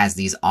Prisma is it has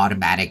these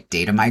automatic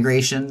data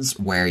migrations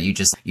where you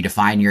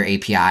define your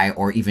API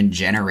or even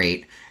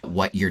generate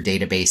what your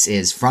database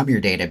is from your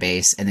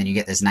database. And then you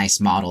get this nice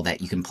model that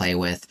you can play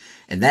with.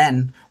 And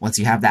then once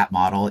you have that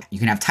model, you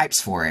can have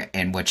types for it,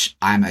 in which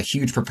I'm a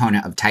huge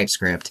proponent of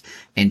TypeScript,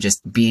 and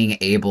just being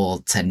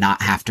able to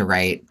not have to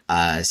write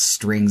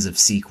strings of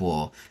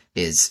SQL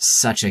is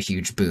such a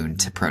huge boon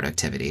to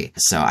productivity.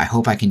 So I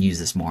hope I can use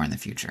this more in the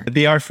future.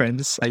 They are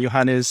friends,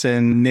 Johannes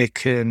and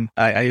Nick, and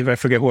I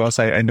forget who else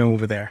I know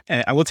over there.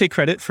 And I will take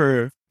credit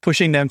for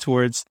pushing them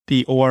towards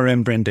the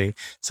ORM branding.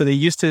 So they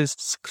used to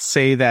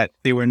say that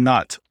they were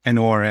not an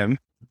ORM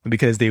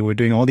because they were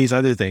doing all these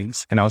other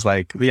things. And I was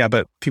like, yeah,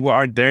 but people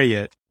aren't there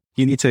yet.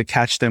 You need to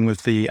catch them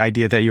with the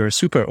idea that you're a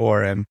super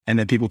ORM, and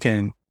then people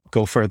can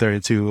go further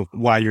into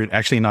why you're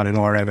actually not an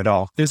ORM at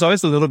all. There's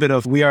always a little bit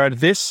of we are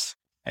this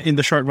in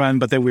the short run,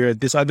 but then we're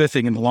this other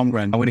thing in the long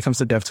run. When it comes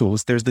to dev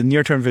tools, there's the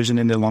near-term vision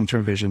and the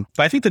long-term vision.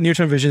 But I think the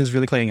near-term vision is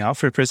really playing out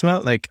for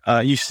Prisma. Like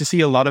you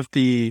see a lot of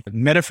the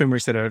meta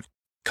frameworks that are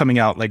coming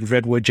out, like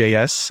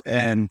Redwood.js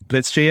and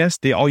Blitz.js,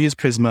 they all use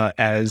Prisma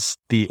as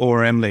the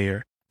ORM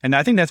layer. And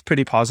I think that's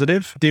pretty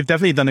positive. They've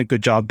definitely done a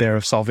good job there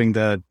of solving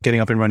the getting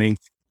up and running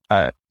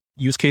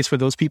use case for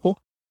those people.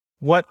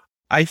 What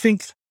I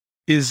think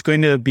is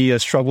going to be a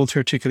struggle to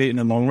articulate in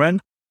the long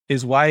run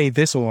is why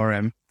this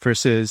ORM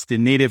versus the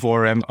native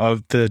ORM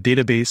of the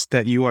database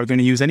that you are going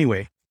to use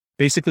anyway.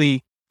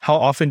 Basically, how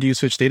often do you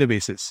switch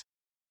databases?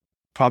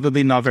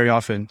 Probably not very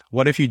often.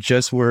 What if you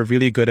just were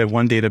really good at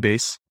one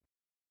database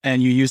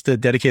and you use the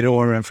dedicated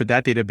ORM for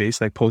that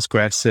database, like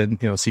Postgres and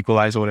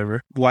SQLize or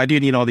whatever? Why do you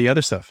need all the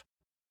other stuff?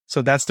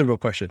 So that's the real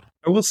question.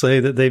 I will say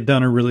that they've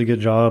done a really good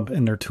job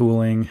in their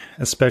tooling,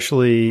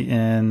 especially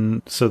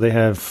so they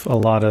have a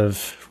lot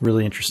of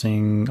really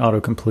interesting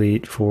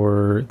autocomplete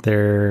for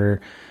their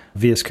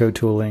VS Code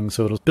tooling.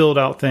 So it'll build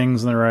out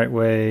things in the right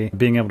way,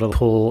 being able to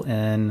pull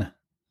in,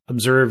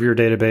 observe your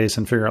database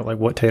and figure out like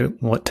what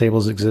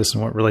tables exist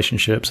and what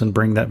relationships and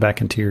bring that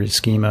back into your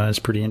schema is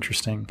pretty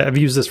interesting. I've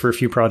used this for a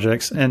few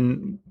projects.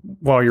 And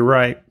while you're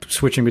right,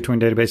 switching between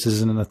databases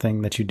isn't a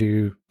thing that you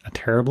do a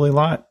terribly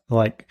lot.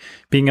 Like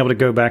being able to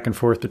go back and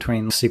forth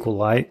between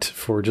SQLite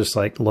for just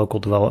like local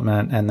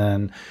development and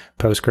then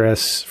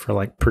Postgres for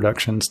like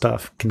production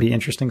stuff can be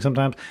interesting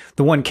sometimes.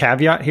 The one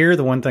caveat here,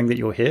 the one thing that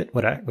you'll hit,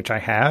 which I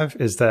have,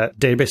 is that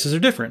databases are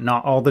different.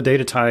 Not all the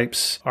data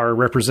types are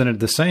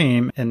represented the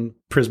same, and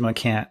Prisma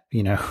can't,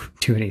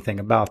 do anything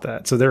about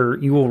that. So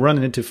you will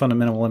run into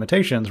fundamental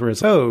limitations where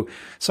it's, oh,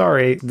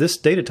 sorry, this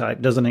data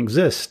type doesn't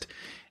exist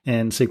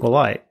in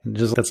SQLite.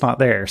 That's not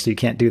there, so you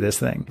can't do this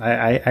thing.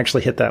 I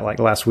actually hit that like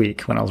last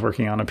week when I was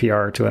working on a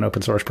PR to an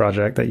open source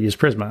project that used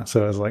Prisma.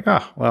 So I was like,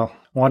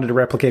 wanted to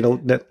replicate a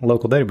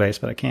local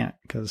database, but I can't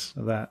because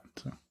of that.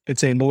 So.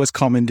 It's a lowest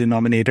common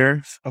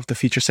denominator of the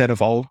feature set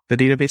of all the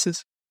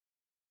databases.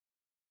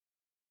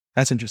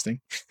 That's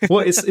interesting.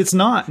 Well, it's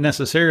not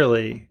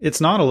necessarily.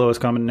 It's not a lowest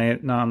common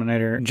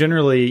denominator.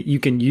 Generally, you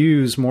can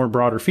use more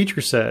broader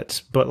feature sets,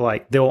 but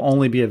like they'll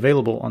only be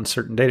available on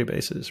certain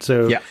databases.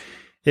 So yeah.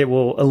 It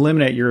will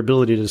eliminate your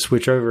ability to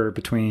switch over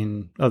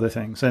between other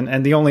things.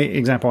 And the only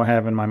example I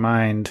have in my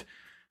mind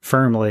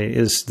firmly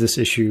is this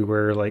issue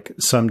where like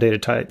some data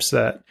types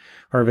that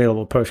are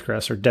available in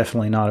Postgres are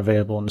definitely not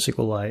available in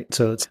SQLite.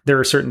 So there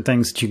are certain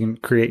things that you can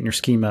create in your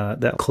schema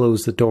that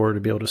close the door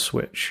to be able to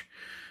switch.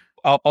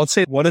 I'll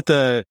say one of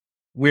the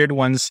weird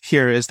ones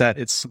here is that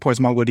it supports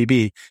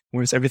MongoDB,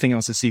 whereas everything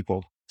else is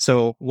SQL.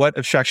 So what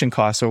abstraction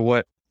costs or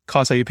what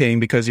costs are you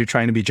paying because you're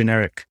trying to be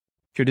generic?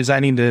 If you're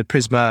designing the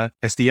Prisma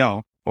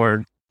SDL,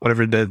 or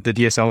whatever the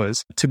DSL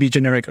is, to be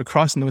generic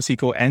across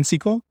NoSQL and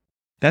SQL,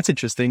 that's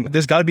interesting.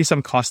 There's got to be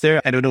some cost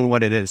there. I don't know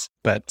what it is,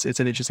 but it's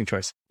an interesting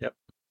choice. Yep.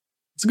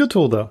 It's a good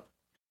tool, though.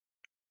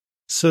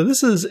 So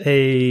this is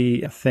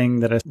a thing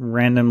that I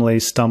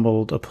randomly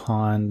stumbled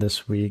upon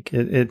this week.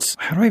 It's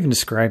how do I even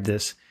describe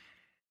this?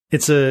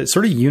 It's a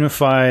sort of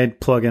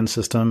unified plugin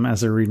system,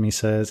 as the README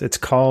says. It's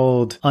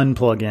called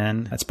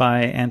Unplugin. It's by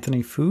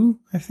Anthony Fu,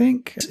 I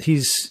think.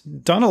 He's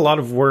done a lot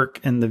of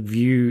work in the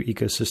Vue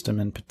ecosystem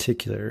in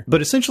particular.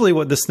 But essentially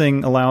what this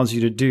thing allows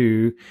you to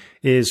do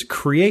is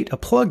create a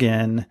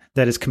plugin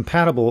that is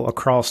compatible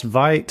across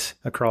Vite,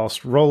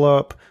 across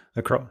Rollup,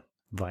 across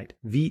Vite,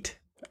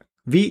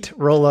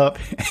 Rollup,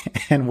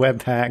 and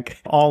Webpack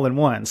all in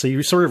one. So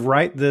you sort of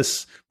write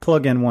this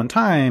plugin one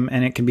time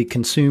and it can be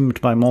consumed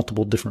by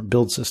multiple different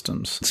build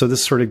systems. So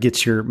this sort of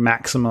gets your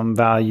maximum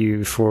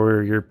value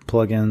for your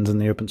plugins in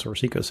the open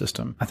source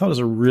ecosystem. I thought it was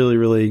a really,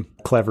 really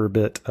clever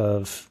bit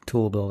of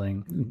tool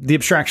building. The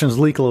abstractions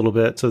leak a little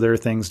bit, so there are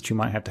things that you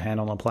might have to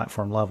handle on a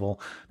platform level.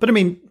 But I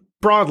mean,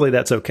 broadly,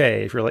 that's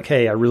okay. If you're like,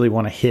 hey, I really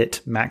want to hit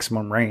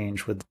maximum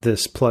range with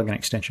this plugin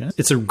extension,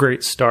 it's a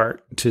great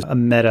start to a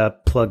meta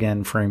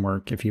plugin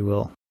framework, if you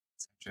will.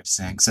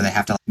 Interesting. So they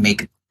have to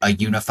make a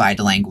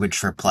unified language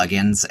for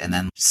plugins and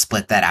then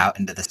split that out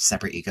into the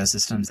separate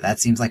ecosystems.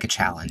 That seems like a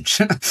challenge.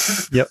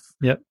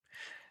 Yep.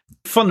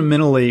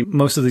 Fundamentally,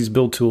 most of these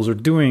build tools are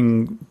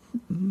doing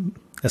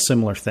a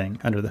similar thing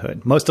under the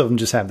hood. Most of them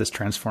just have this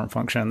transform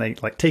function. They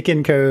like take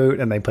in code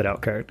and they put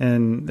out code.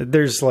 And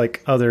there's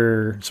like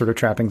other sort of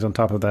trappings on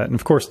top of that. And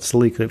of course, it's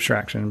leak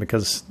abstraction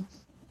because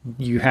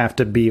you have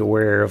to be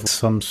aware of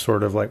some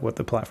sort of like what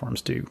the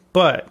platforms do.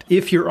 But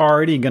if you're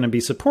already going to be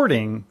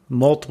supporting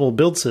multiple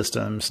build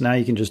systems, now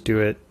you can just do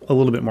it a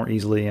little bit more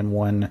easily in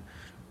one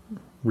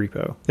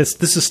repo.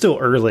 This is still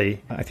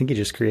early. I think he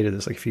just created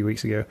this like a few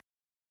weeks ago.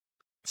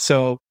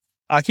 So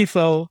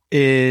Akiflow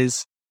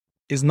is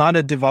not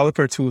a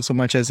developer tool so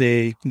much as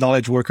a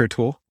knowledge worker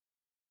tool.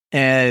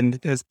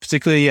 And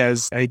particularly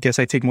as I guess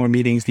I take more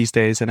meetings these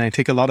days and I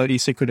take a lot of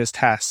asynchronous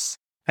tasks,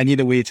 I need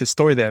a way to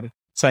store them.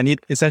 So I need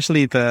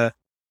essentially the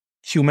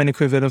human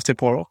equivalent of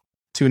Temporal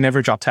to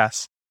never drop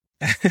tasks.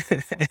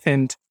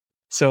 And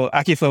so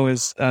Akiflow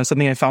is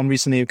something I found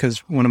recently because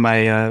one of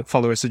my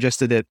followers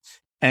suggested it.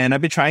 And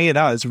I've been trying it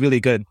out. It's really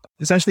good.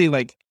 Essentially,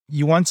 like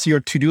you want your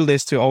to-do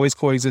list to always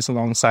coexist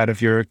alongside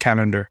of your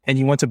calendar. And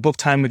you want to book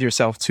time with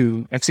yourself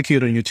to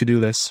execute on your to-do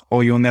list,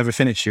 or you'll never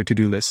finish your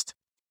to-do list.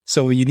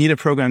 So you need a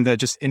program that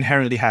just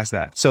inherently has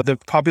that. So the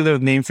popular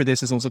name for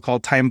this is also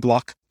called time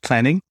block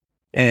planning.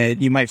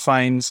 And you might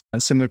find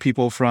similar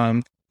people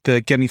from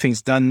the Getting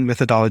Things Done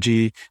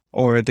methodology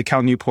or the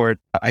Cal Newport.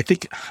 I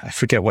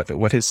forget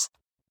what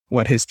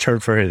his term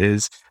for it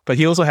is, but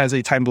he also has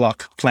a time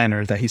block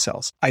planner that he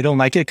sells. I don't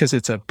like it because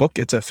it's a book,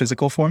 it's a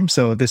physical form.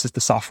 So this is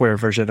the software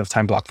version of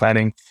time block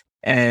planning.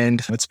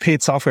 And it's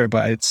paid software,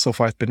 but so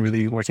far it's been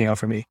really working out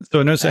for me.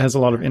 So I notice it has a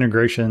lot of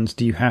integrations.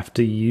 Do you have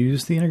to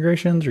use the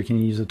integrations, or can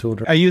you use the tool?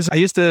 I use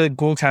the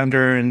Google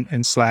Calendar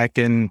and Slack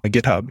and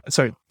GitHub.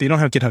 Sorry, they don't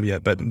have GitHub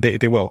yet, but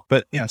they will.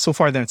 But yeah, so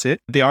far that's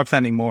it. They are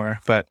planning more,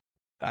 but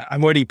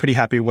I'm already pretty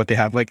happy with what they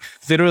have. Like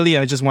literally,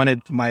 I just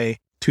wanted my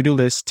to-do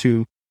list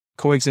to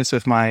coexist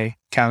with my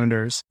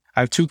calendars. I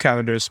have 2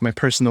 calendars, my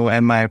personal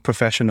and my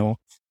professional,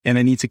 and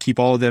I need to keep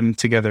all of them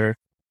together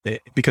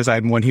because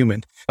I'm one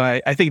human.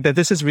 I think that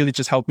this has really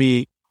just helped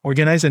me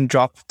organize and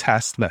drop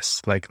tasks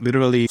less. Like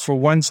literally, for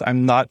once,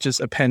 I'm not just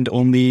append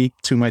only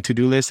to my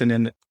to-do list and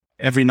then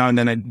every now and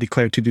then I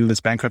declare to-do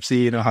list bankruptcy.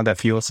 You know how that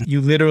feels.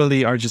 You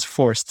literally are just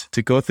forced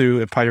to go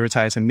through and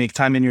prioritize and make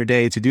time in your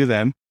day to do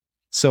them.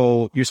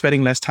 So you're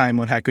spending less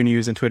time on Hacker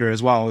News and Twitter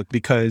as well,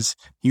 because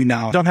you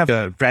now don't have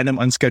a random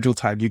unscheduled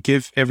time. You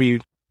give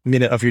every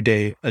minute of your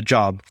day a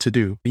job to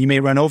do. You may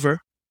run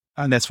over,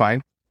 and that's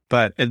fine.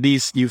 But at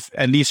least you've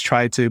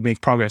tried to make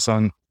progress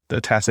on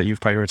the tasks that you've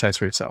prioritized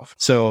for yourself.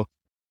 So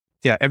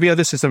yeah, every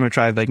other system I've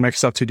tried, like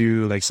Microsoft To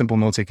Do, like simple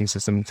note-taking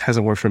system,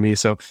 hasn't worked for me.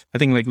 So I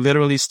think like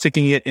literally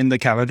sticking it in the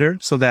calendar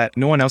so that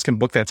no one else can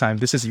book that time.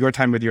 This is your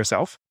time with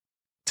yourself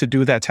to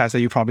do that task that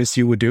you promised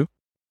you would do.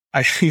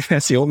 I think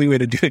that's the only way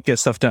to do it, get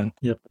stuff done.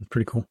 Yep,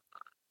 pretty cool.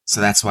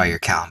 So that's why your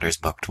calendar's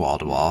booked wall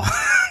to wall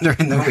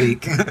during the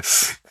week.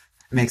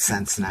 Makes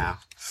sense now.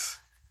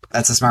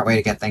 That's a smart way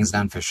to get things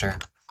done for sure.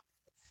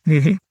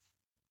 Mm-hmm.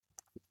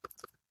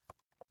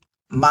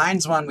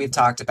 Mine's one we've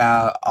talked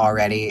about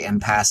already in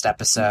past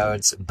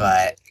episodes,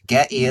 but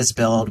get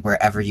ESBuild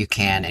wherever you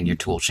can in your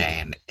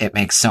toolchain. It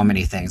makes so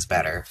many things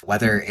better.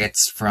 Whether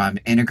it's from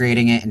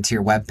integrating it into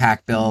your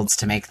Webpack builds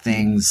to make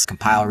things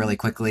compile really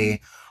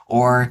quickly,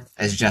 or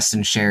as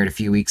Justin shared a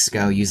few weeks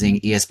ago, using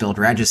ESBuild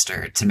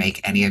register to make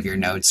any of your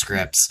node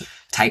scripts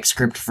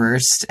TypeScript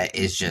first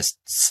is just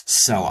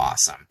so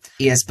awesome.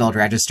 ESBuild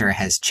register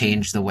has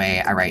changed the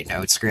way I write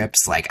node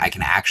scripts. Like I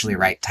can actually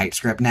write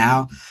TypeScript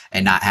now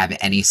and not have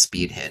any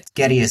speed hits.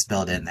 Get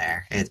ESBuild in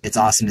there. It's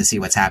awesome to see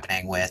what's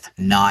happening with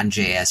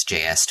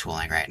non-JS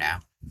tooling right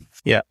now.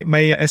 Yeah,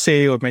 my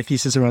essay or my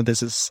thesis around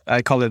this is,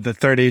 I call it the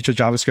third age of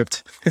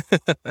JavaScript.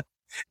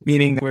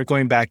 Meaning we're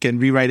going back and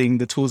rewriting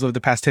the tools of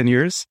the past 10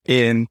 years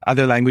in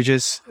other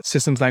languages,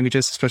 systems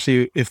languages,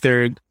 especially if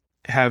they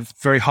have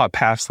very hot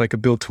paths like a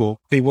build tool.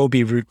 They will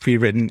be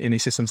rewritten in a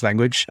systems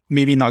language,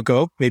 maybe not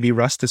Go, maybe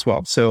Rust as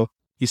well. So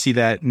you see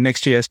that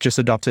Next.js just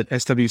adopted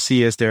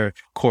SWC as their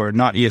core,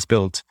 not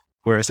ESBuild,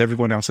 whereas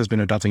everyone else has been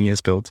adopting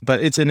ESBuild.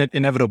 But it's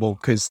inevitable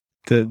because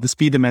the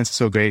speed demands are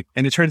so great.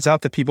 And it turns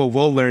out that people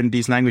will learn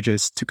these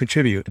languages to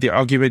contribute. The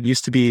argument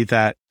used to be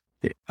that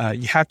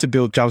you have to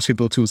build JavaScript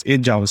build tools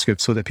in JavaScript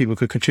so that people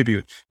could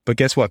contribute. But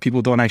guess what?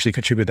 People don't actually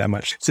contribute that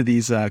much to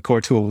these core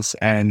tools.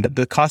 And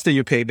the cost that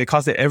you pay, the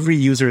cost that every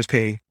user is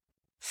paying,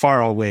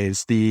 far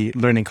outweighs the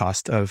learning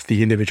cost of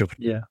the individual.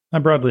 Yeah, I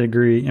broadly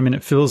agree. I mean,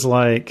 it feels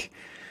like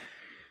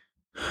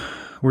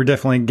we're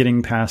definitely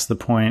getting past the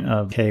point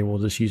of, hey, we'll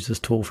just use this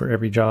tool for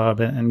every job,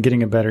 and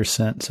getting a better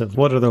sense of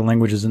what other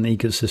languages in the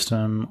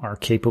ecosystem are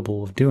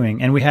capable of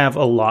doing. And we have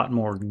a lot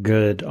more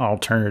good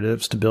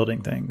alternatives to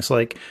building things.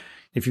 Like,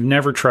 if you've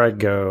never tried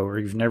Go or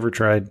you've never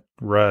tried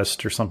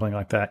Rust or something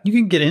like that, you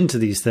can get into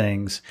these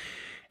things.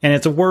 And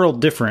it's a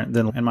world different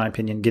than, in my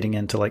opinion, getting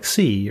into like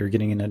C or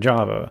getting into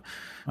Java.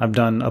 I've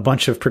done a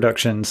bunch of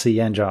production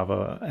C and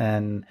Java,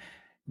 and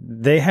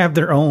they have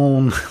their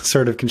own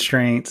sort of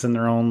constraints and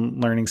their own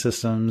learning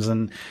systems.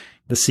 And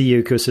the C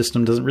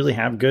ecosystem doesn't really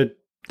have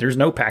there's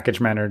no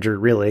package manager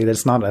really.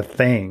 That's not a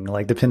thing.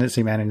 Like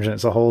dependency management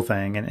is a whole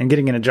thing. And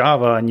getting into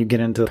Java and you get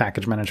into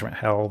package management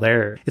hell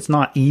there. It's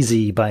not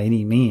easy by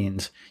any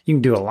means. You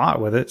can do a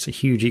lot with it. It's a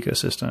huge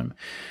ecosystem.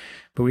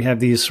 But we have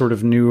these sort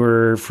of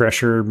newer,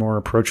 fresher, more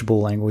approachable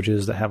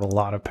languages that have a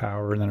lot of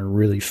power and that are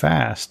really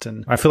fast.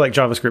 And I feel like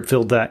JavaScript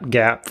filled that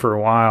gap for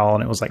a while,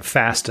 and it was like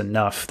fast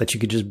enough that you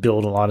could just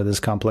build a lot of this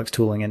complex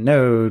tooling in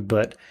Node.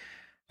 But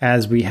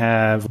as we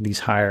have these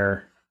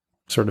higher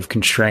sort of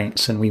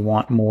constraints and we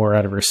want more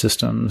out of our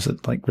systems,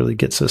 it like really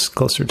gets us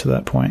closer to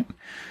that point.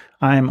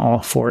 I'm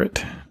all for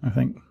it. I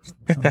think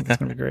it's going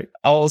to be great.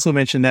 I'll also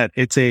mention that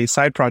it's a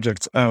side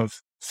project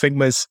of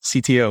Figma's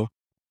CTO,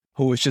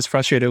 who was just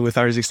frustrated with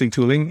our existing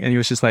tooling. And he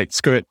was just like,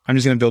 screw it, I'm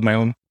just going to build my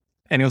own.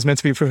 And it was meant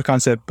to be a proof of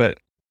concept, but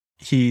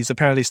he's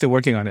apparently still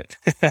working on it.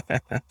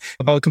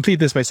 I'll complete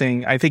this by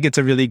saying, I think it's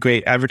a really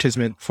great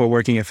advertisement for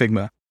working at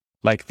Figma.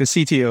 Like the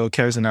CTO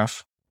cares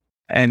enough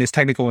and is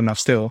technical enough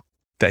still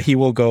that he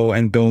will go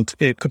and build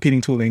competing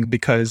tooling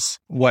because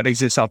what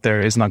exists out there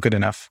is not good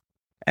enough.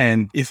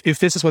 And if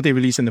this is what they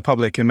release in the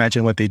public,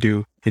 imagine what they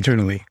do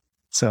internally.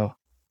 So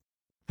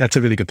that's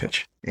a really good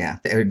pitch. Yeah,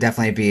 it would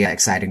definitely be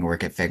exciting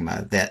work at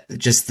Figma. That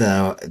just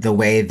the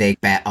way they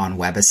bet on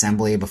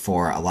WebAssembly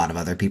before a lot of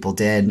other people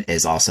did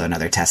is also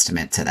another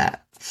testament to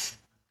that.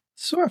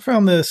 So I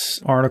found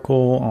this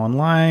article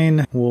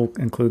online. We'll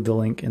include the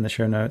link in the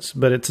show notes,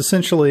 but it's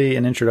essentially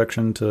an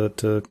introduction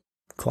to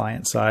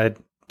client-side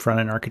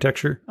front-end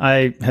architecture.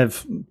 I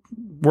have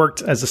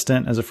worked as a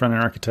stint as a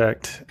front-end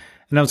architect,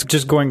 and I was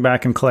just going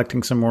back and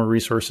collecting some more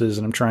resources,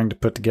 and I'm trying to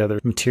put together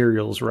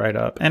materials right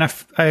up. And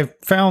I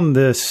found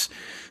this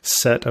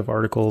set of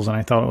articles, and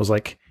I thought it was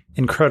like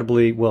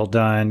incredibly well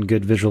done,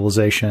 good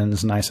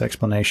visualizations, nice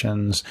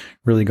explanations,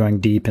 really going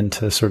deep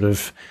into sort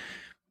of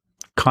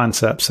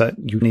concepts that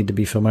you need to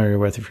be familiar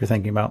with if you're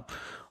thinking about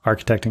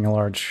architecting a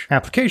large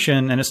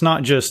application. And it's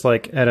not just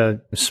like at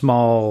a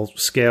small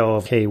scale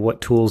of, hey,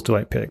 what tools do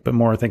I pick, but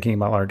more thinking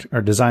about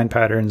our design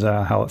patterns,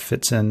 how it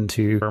fits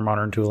into our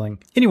modern tooling.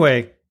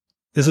 Anyway,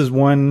 this is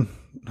one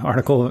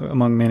article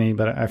among many,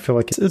 but I feel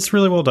like it's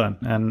really well done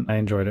and I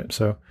enjoyed it.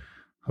 So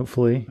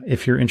hopefully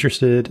if you're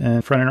interested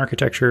in front-end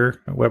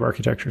architecture, web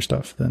architecture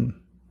stuff, then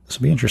this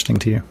will be interesting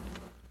to you.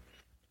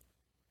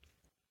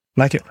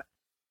 Like it.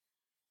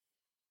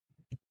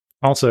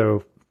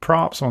 Also,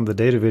 props on the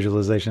data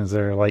visualizations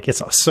there. Like,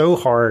 it's so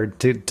hard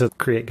to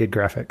create good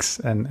graphics.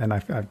 And I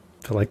feel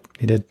like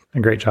he did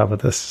a great job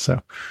with this.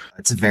 So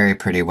it's a very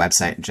pretty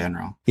website in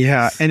general.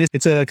 Yeah. And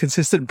it's a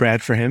consistent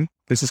brand for him.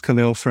 This is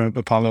Khalil from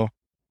Apollo.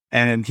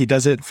 And he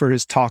does it for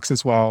his talks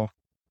as well.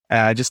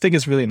 I just think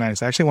it's really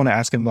nice. I actually want to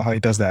ask him about how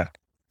he does that,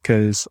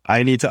 because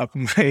I need to up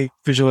my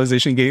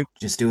visualization game.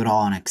 Just do it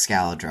all on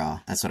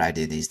Excalidraw. That's what I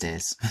do these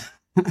days.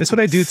 That's what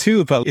I do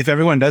too. But if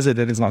everyone does it,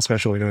 then it's not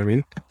special. You know what I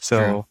mean? So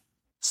True.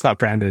 It's not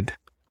branded.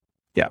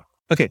 Yeah.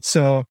 Okay.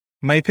 So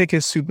my pick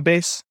is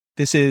Supabase.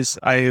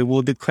 I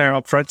will declare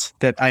upfront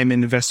that I'm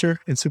an investor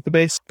in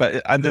Supabase,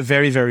 but I'm a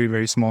very, very,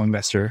 very small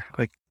investor,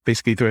 like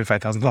basically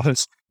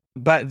 $35,000.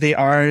 But they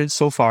are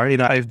so far,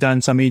 I've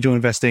done some angel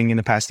investing in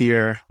the past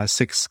year,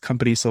 6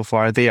 companies so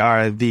far. They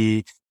are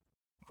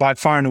by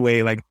far and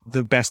away, like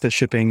the best at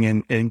shipping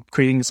and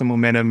creating some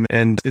momentum.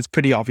 And it's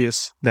pretty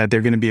obvious that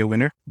they're going to be a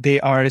winner. They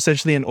are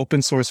essentially an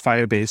open source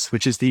Firebase,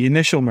 which is the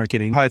initial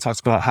marketing. How it talks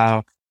about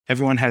how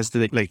everyone has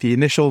the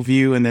initial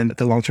view and then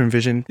the long-term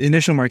vision. The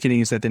initial marketing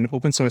is that an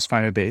open source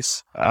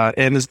Firebase.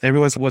 And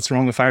everyone's, what's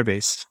wrong with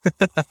Firebase?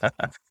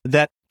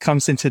 That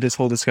comes into this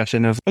whole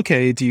discussion of,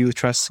 okay, do you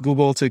trust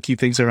Google to keep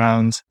things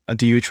around?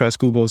 Do you trust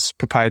Google's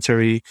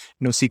proprietary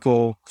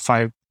NoSQL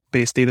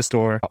Firebase data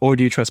store? Or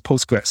do you trust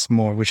Postgres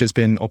more, which has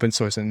been open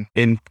source and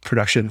in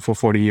production for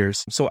 40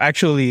 years? So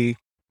actually,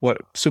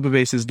 what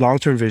Supabase's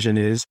long-term vision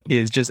is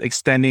just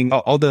extending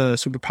all the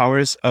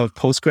superpowers of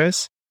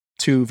Postgres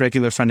to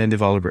regular front-end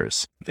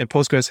developers. And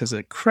Postgres has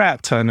a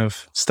crap ton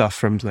of stuff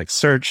from like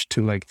search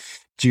to like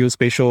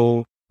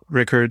geospatial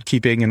record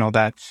keeping and all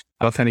that,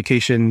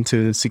 authentication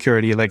to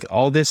security, like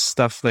all this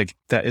stuff like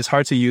that is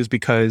hard to use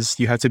because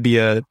you have to be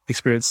a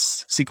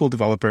experienced SQL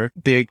developer.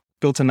 They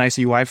built a nice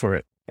UI for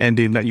it and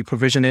they let you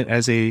provision it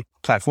as a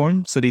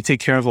platform. So they take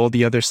care of all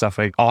the other stuff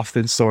like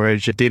auth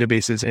storage,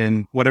 databases,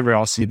 and whatever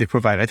else they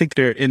provide. I think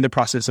they're in the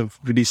process of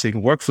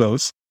releasing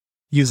workflows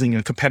using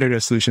a competitor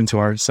solution to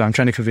ours. So I'm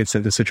trying to convince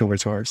them to switch over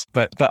to ours.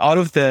 But out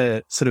of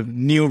the sort of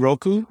new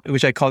Heroku,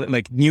 which I call it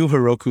like new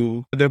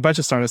Heroku, there are a bunch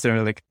of startups that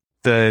are like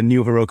the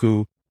new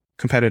Heroku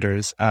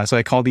competitors. So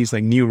I call these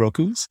like new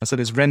Herokus. So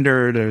there's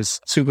Render,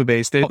 there's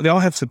Supabase. They all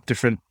have some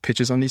different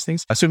pitches on these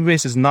things.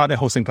 Supabase is not a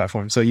hosting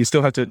platform. So you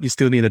still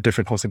need a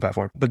different hosting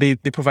platform, but they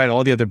provide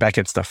all the other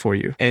backend stuff for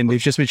you. And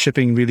they've just been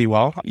shipping really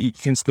well. You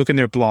can look in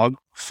their blog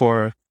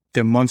for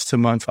their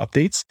month-to-month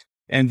updates.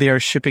 And they are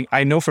shipping,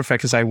 I know for a fact,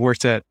 because I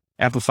worked at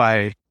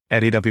Amplify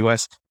at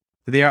AWS,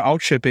 they are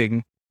out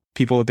shipping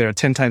people that are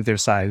 10 times their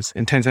size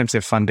and 10 times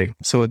their funding.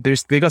 So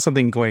they got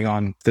something going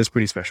on that's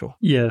pretty special.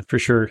 Yeah, for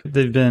sure.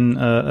 They've been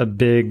a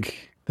big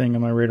thing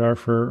on my radar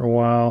for a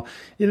while.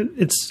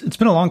 It's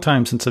been a long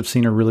time since I've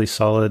seen a really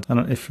solid, I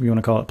don't know if you want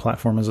to call it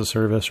platform as a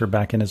service or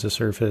backend as a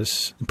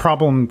service. The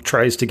problem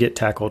tries to get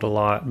tackled a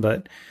lot,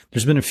 but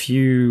there's been a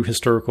few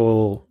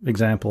historical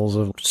examples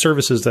of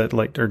services that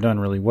like are done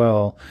really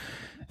well.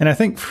 And I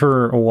think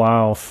for a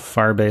while,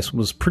 Firebase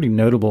was pretty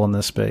notable in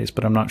this space,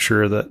 but I'm not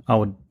sure that I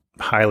would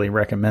highly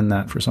recommend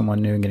that for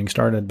someone new and getting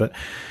started. But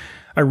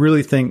I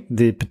really think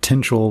the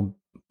potential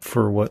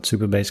for what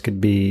Supabase could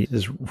be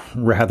is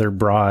rather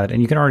broad,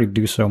 and you can already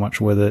do so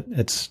much with it.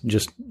 It's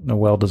just a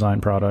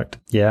well-designed product.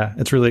 Yeah,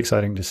 it's really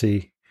exciting to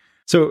see.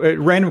 So a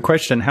random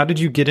question, how did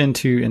you get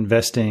into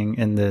investing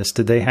in this?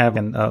 Did they have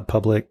a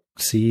public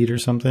seed or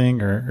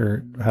something,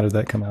 or how did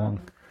that come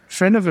along?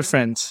 Friend of a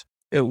friend.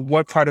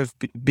 What part of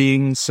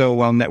being so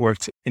well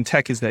networked in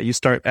tech is that you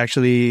start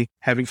actually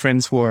having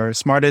friends who are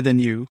smarter than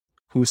you,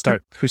 who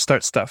start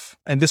stuff.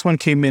 And this one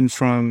came in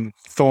from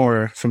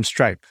Thor from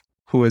Stripe,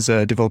 who was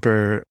a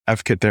developer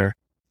advocate there.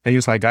 And he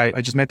was like,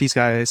 I just met these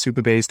guys,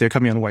 super base. They're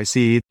coming on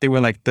YC. They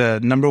were like the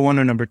number 1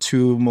 or number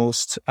 2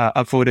 most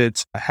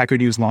upvoted Hacker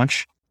News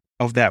launch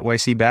of that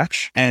YC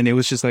batch. And it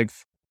was just like,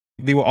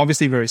 they were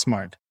obviously very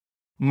smart.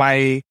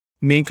 My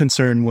main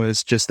concern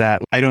was just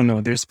that, I don't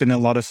know, there's been a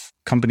lot of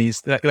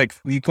companies that, like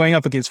going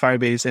up against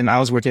Firebase, and I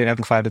was working at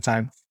Amplify at the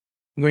time.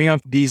 Going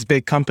up these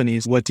big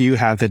companies, what do you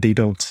have that they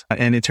don't?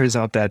 And it turns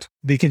out that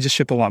they can just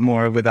ship a lot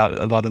more without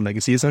a lot of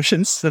legacy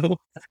assumptions. So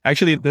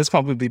actually, that's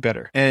probably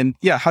better. And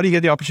yeah, how do you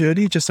get the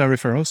opportunity? Just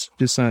referrals.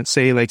 Just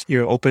say like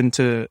you're open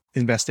to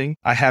investing.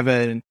 I have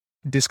a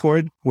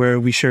Discord where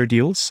we share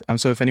deals.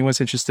 So if anyone's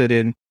interested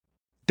in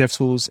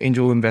DevTools,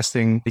 angel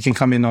investing, you can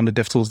come in on the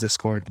DevTools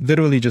Discord.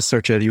 Literally just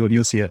search it,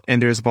 you'll see it.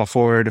 And there's about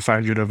 400 to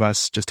 500 of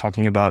us just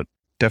talking about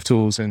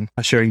DevTools and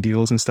sharing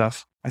deals and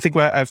stuff. I think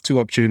I have 2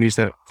 opportunities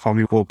that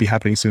probably will be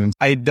happening soon.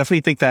 I definitely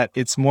think that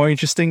it's more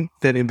interesting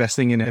than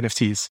investing in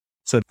NFTs.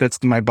 So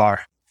that's my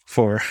bar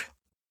for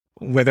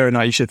whether or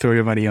not you should throw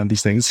your money on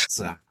these things.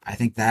 So I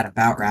think that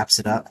about wraps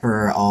it up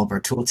for all of our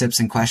tool tips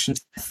and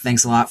questions.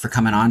 Thanks a lot for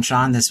coming on,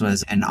 Shawn. This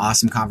was an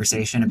awesome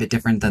conversation, a bit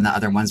different than the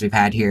other ones we've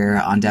had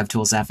here on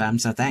DevTools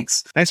FM. So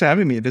thanks. Thanks for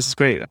having me. This is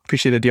great. I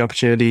appreciated the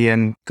opportunity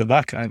and good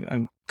luck.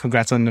 I'm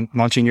congrats on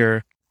launching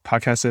your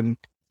podcast and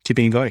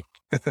keeping it going.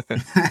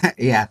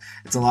 Yeah,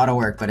 it's a lot of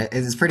work, but it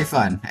is pretty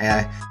fun.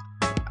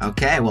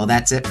 Okay, well,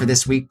 that's it for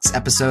this week's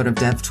episode of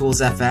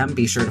DevTools FM.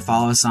 Be sure to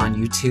follow us on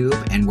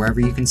YouTube and wherever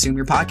you consume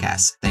your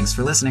podcasts. Thanks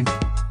for listening.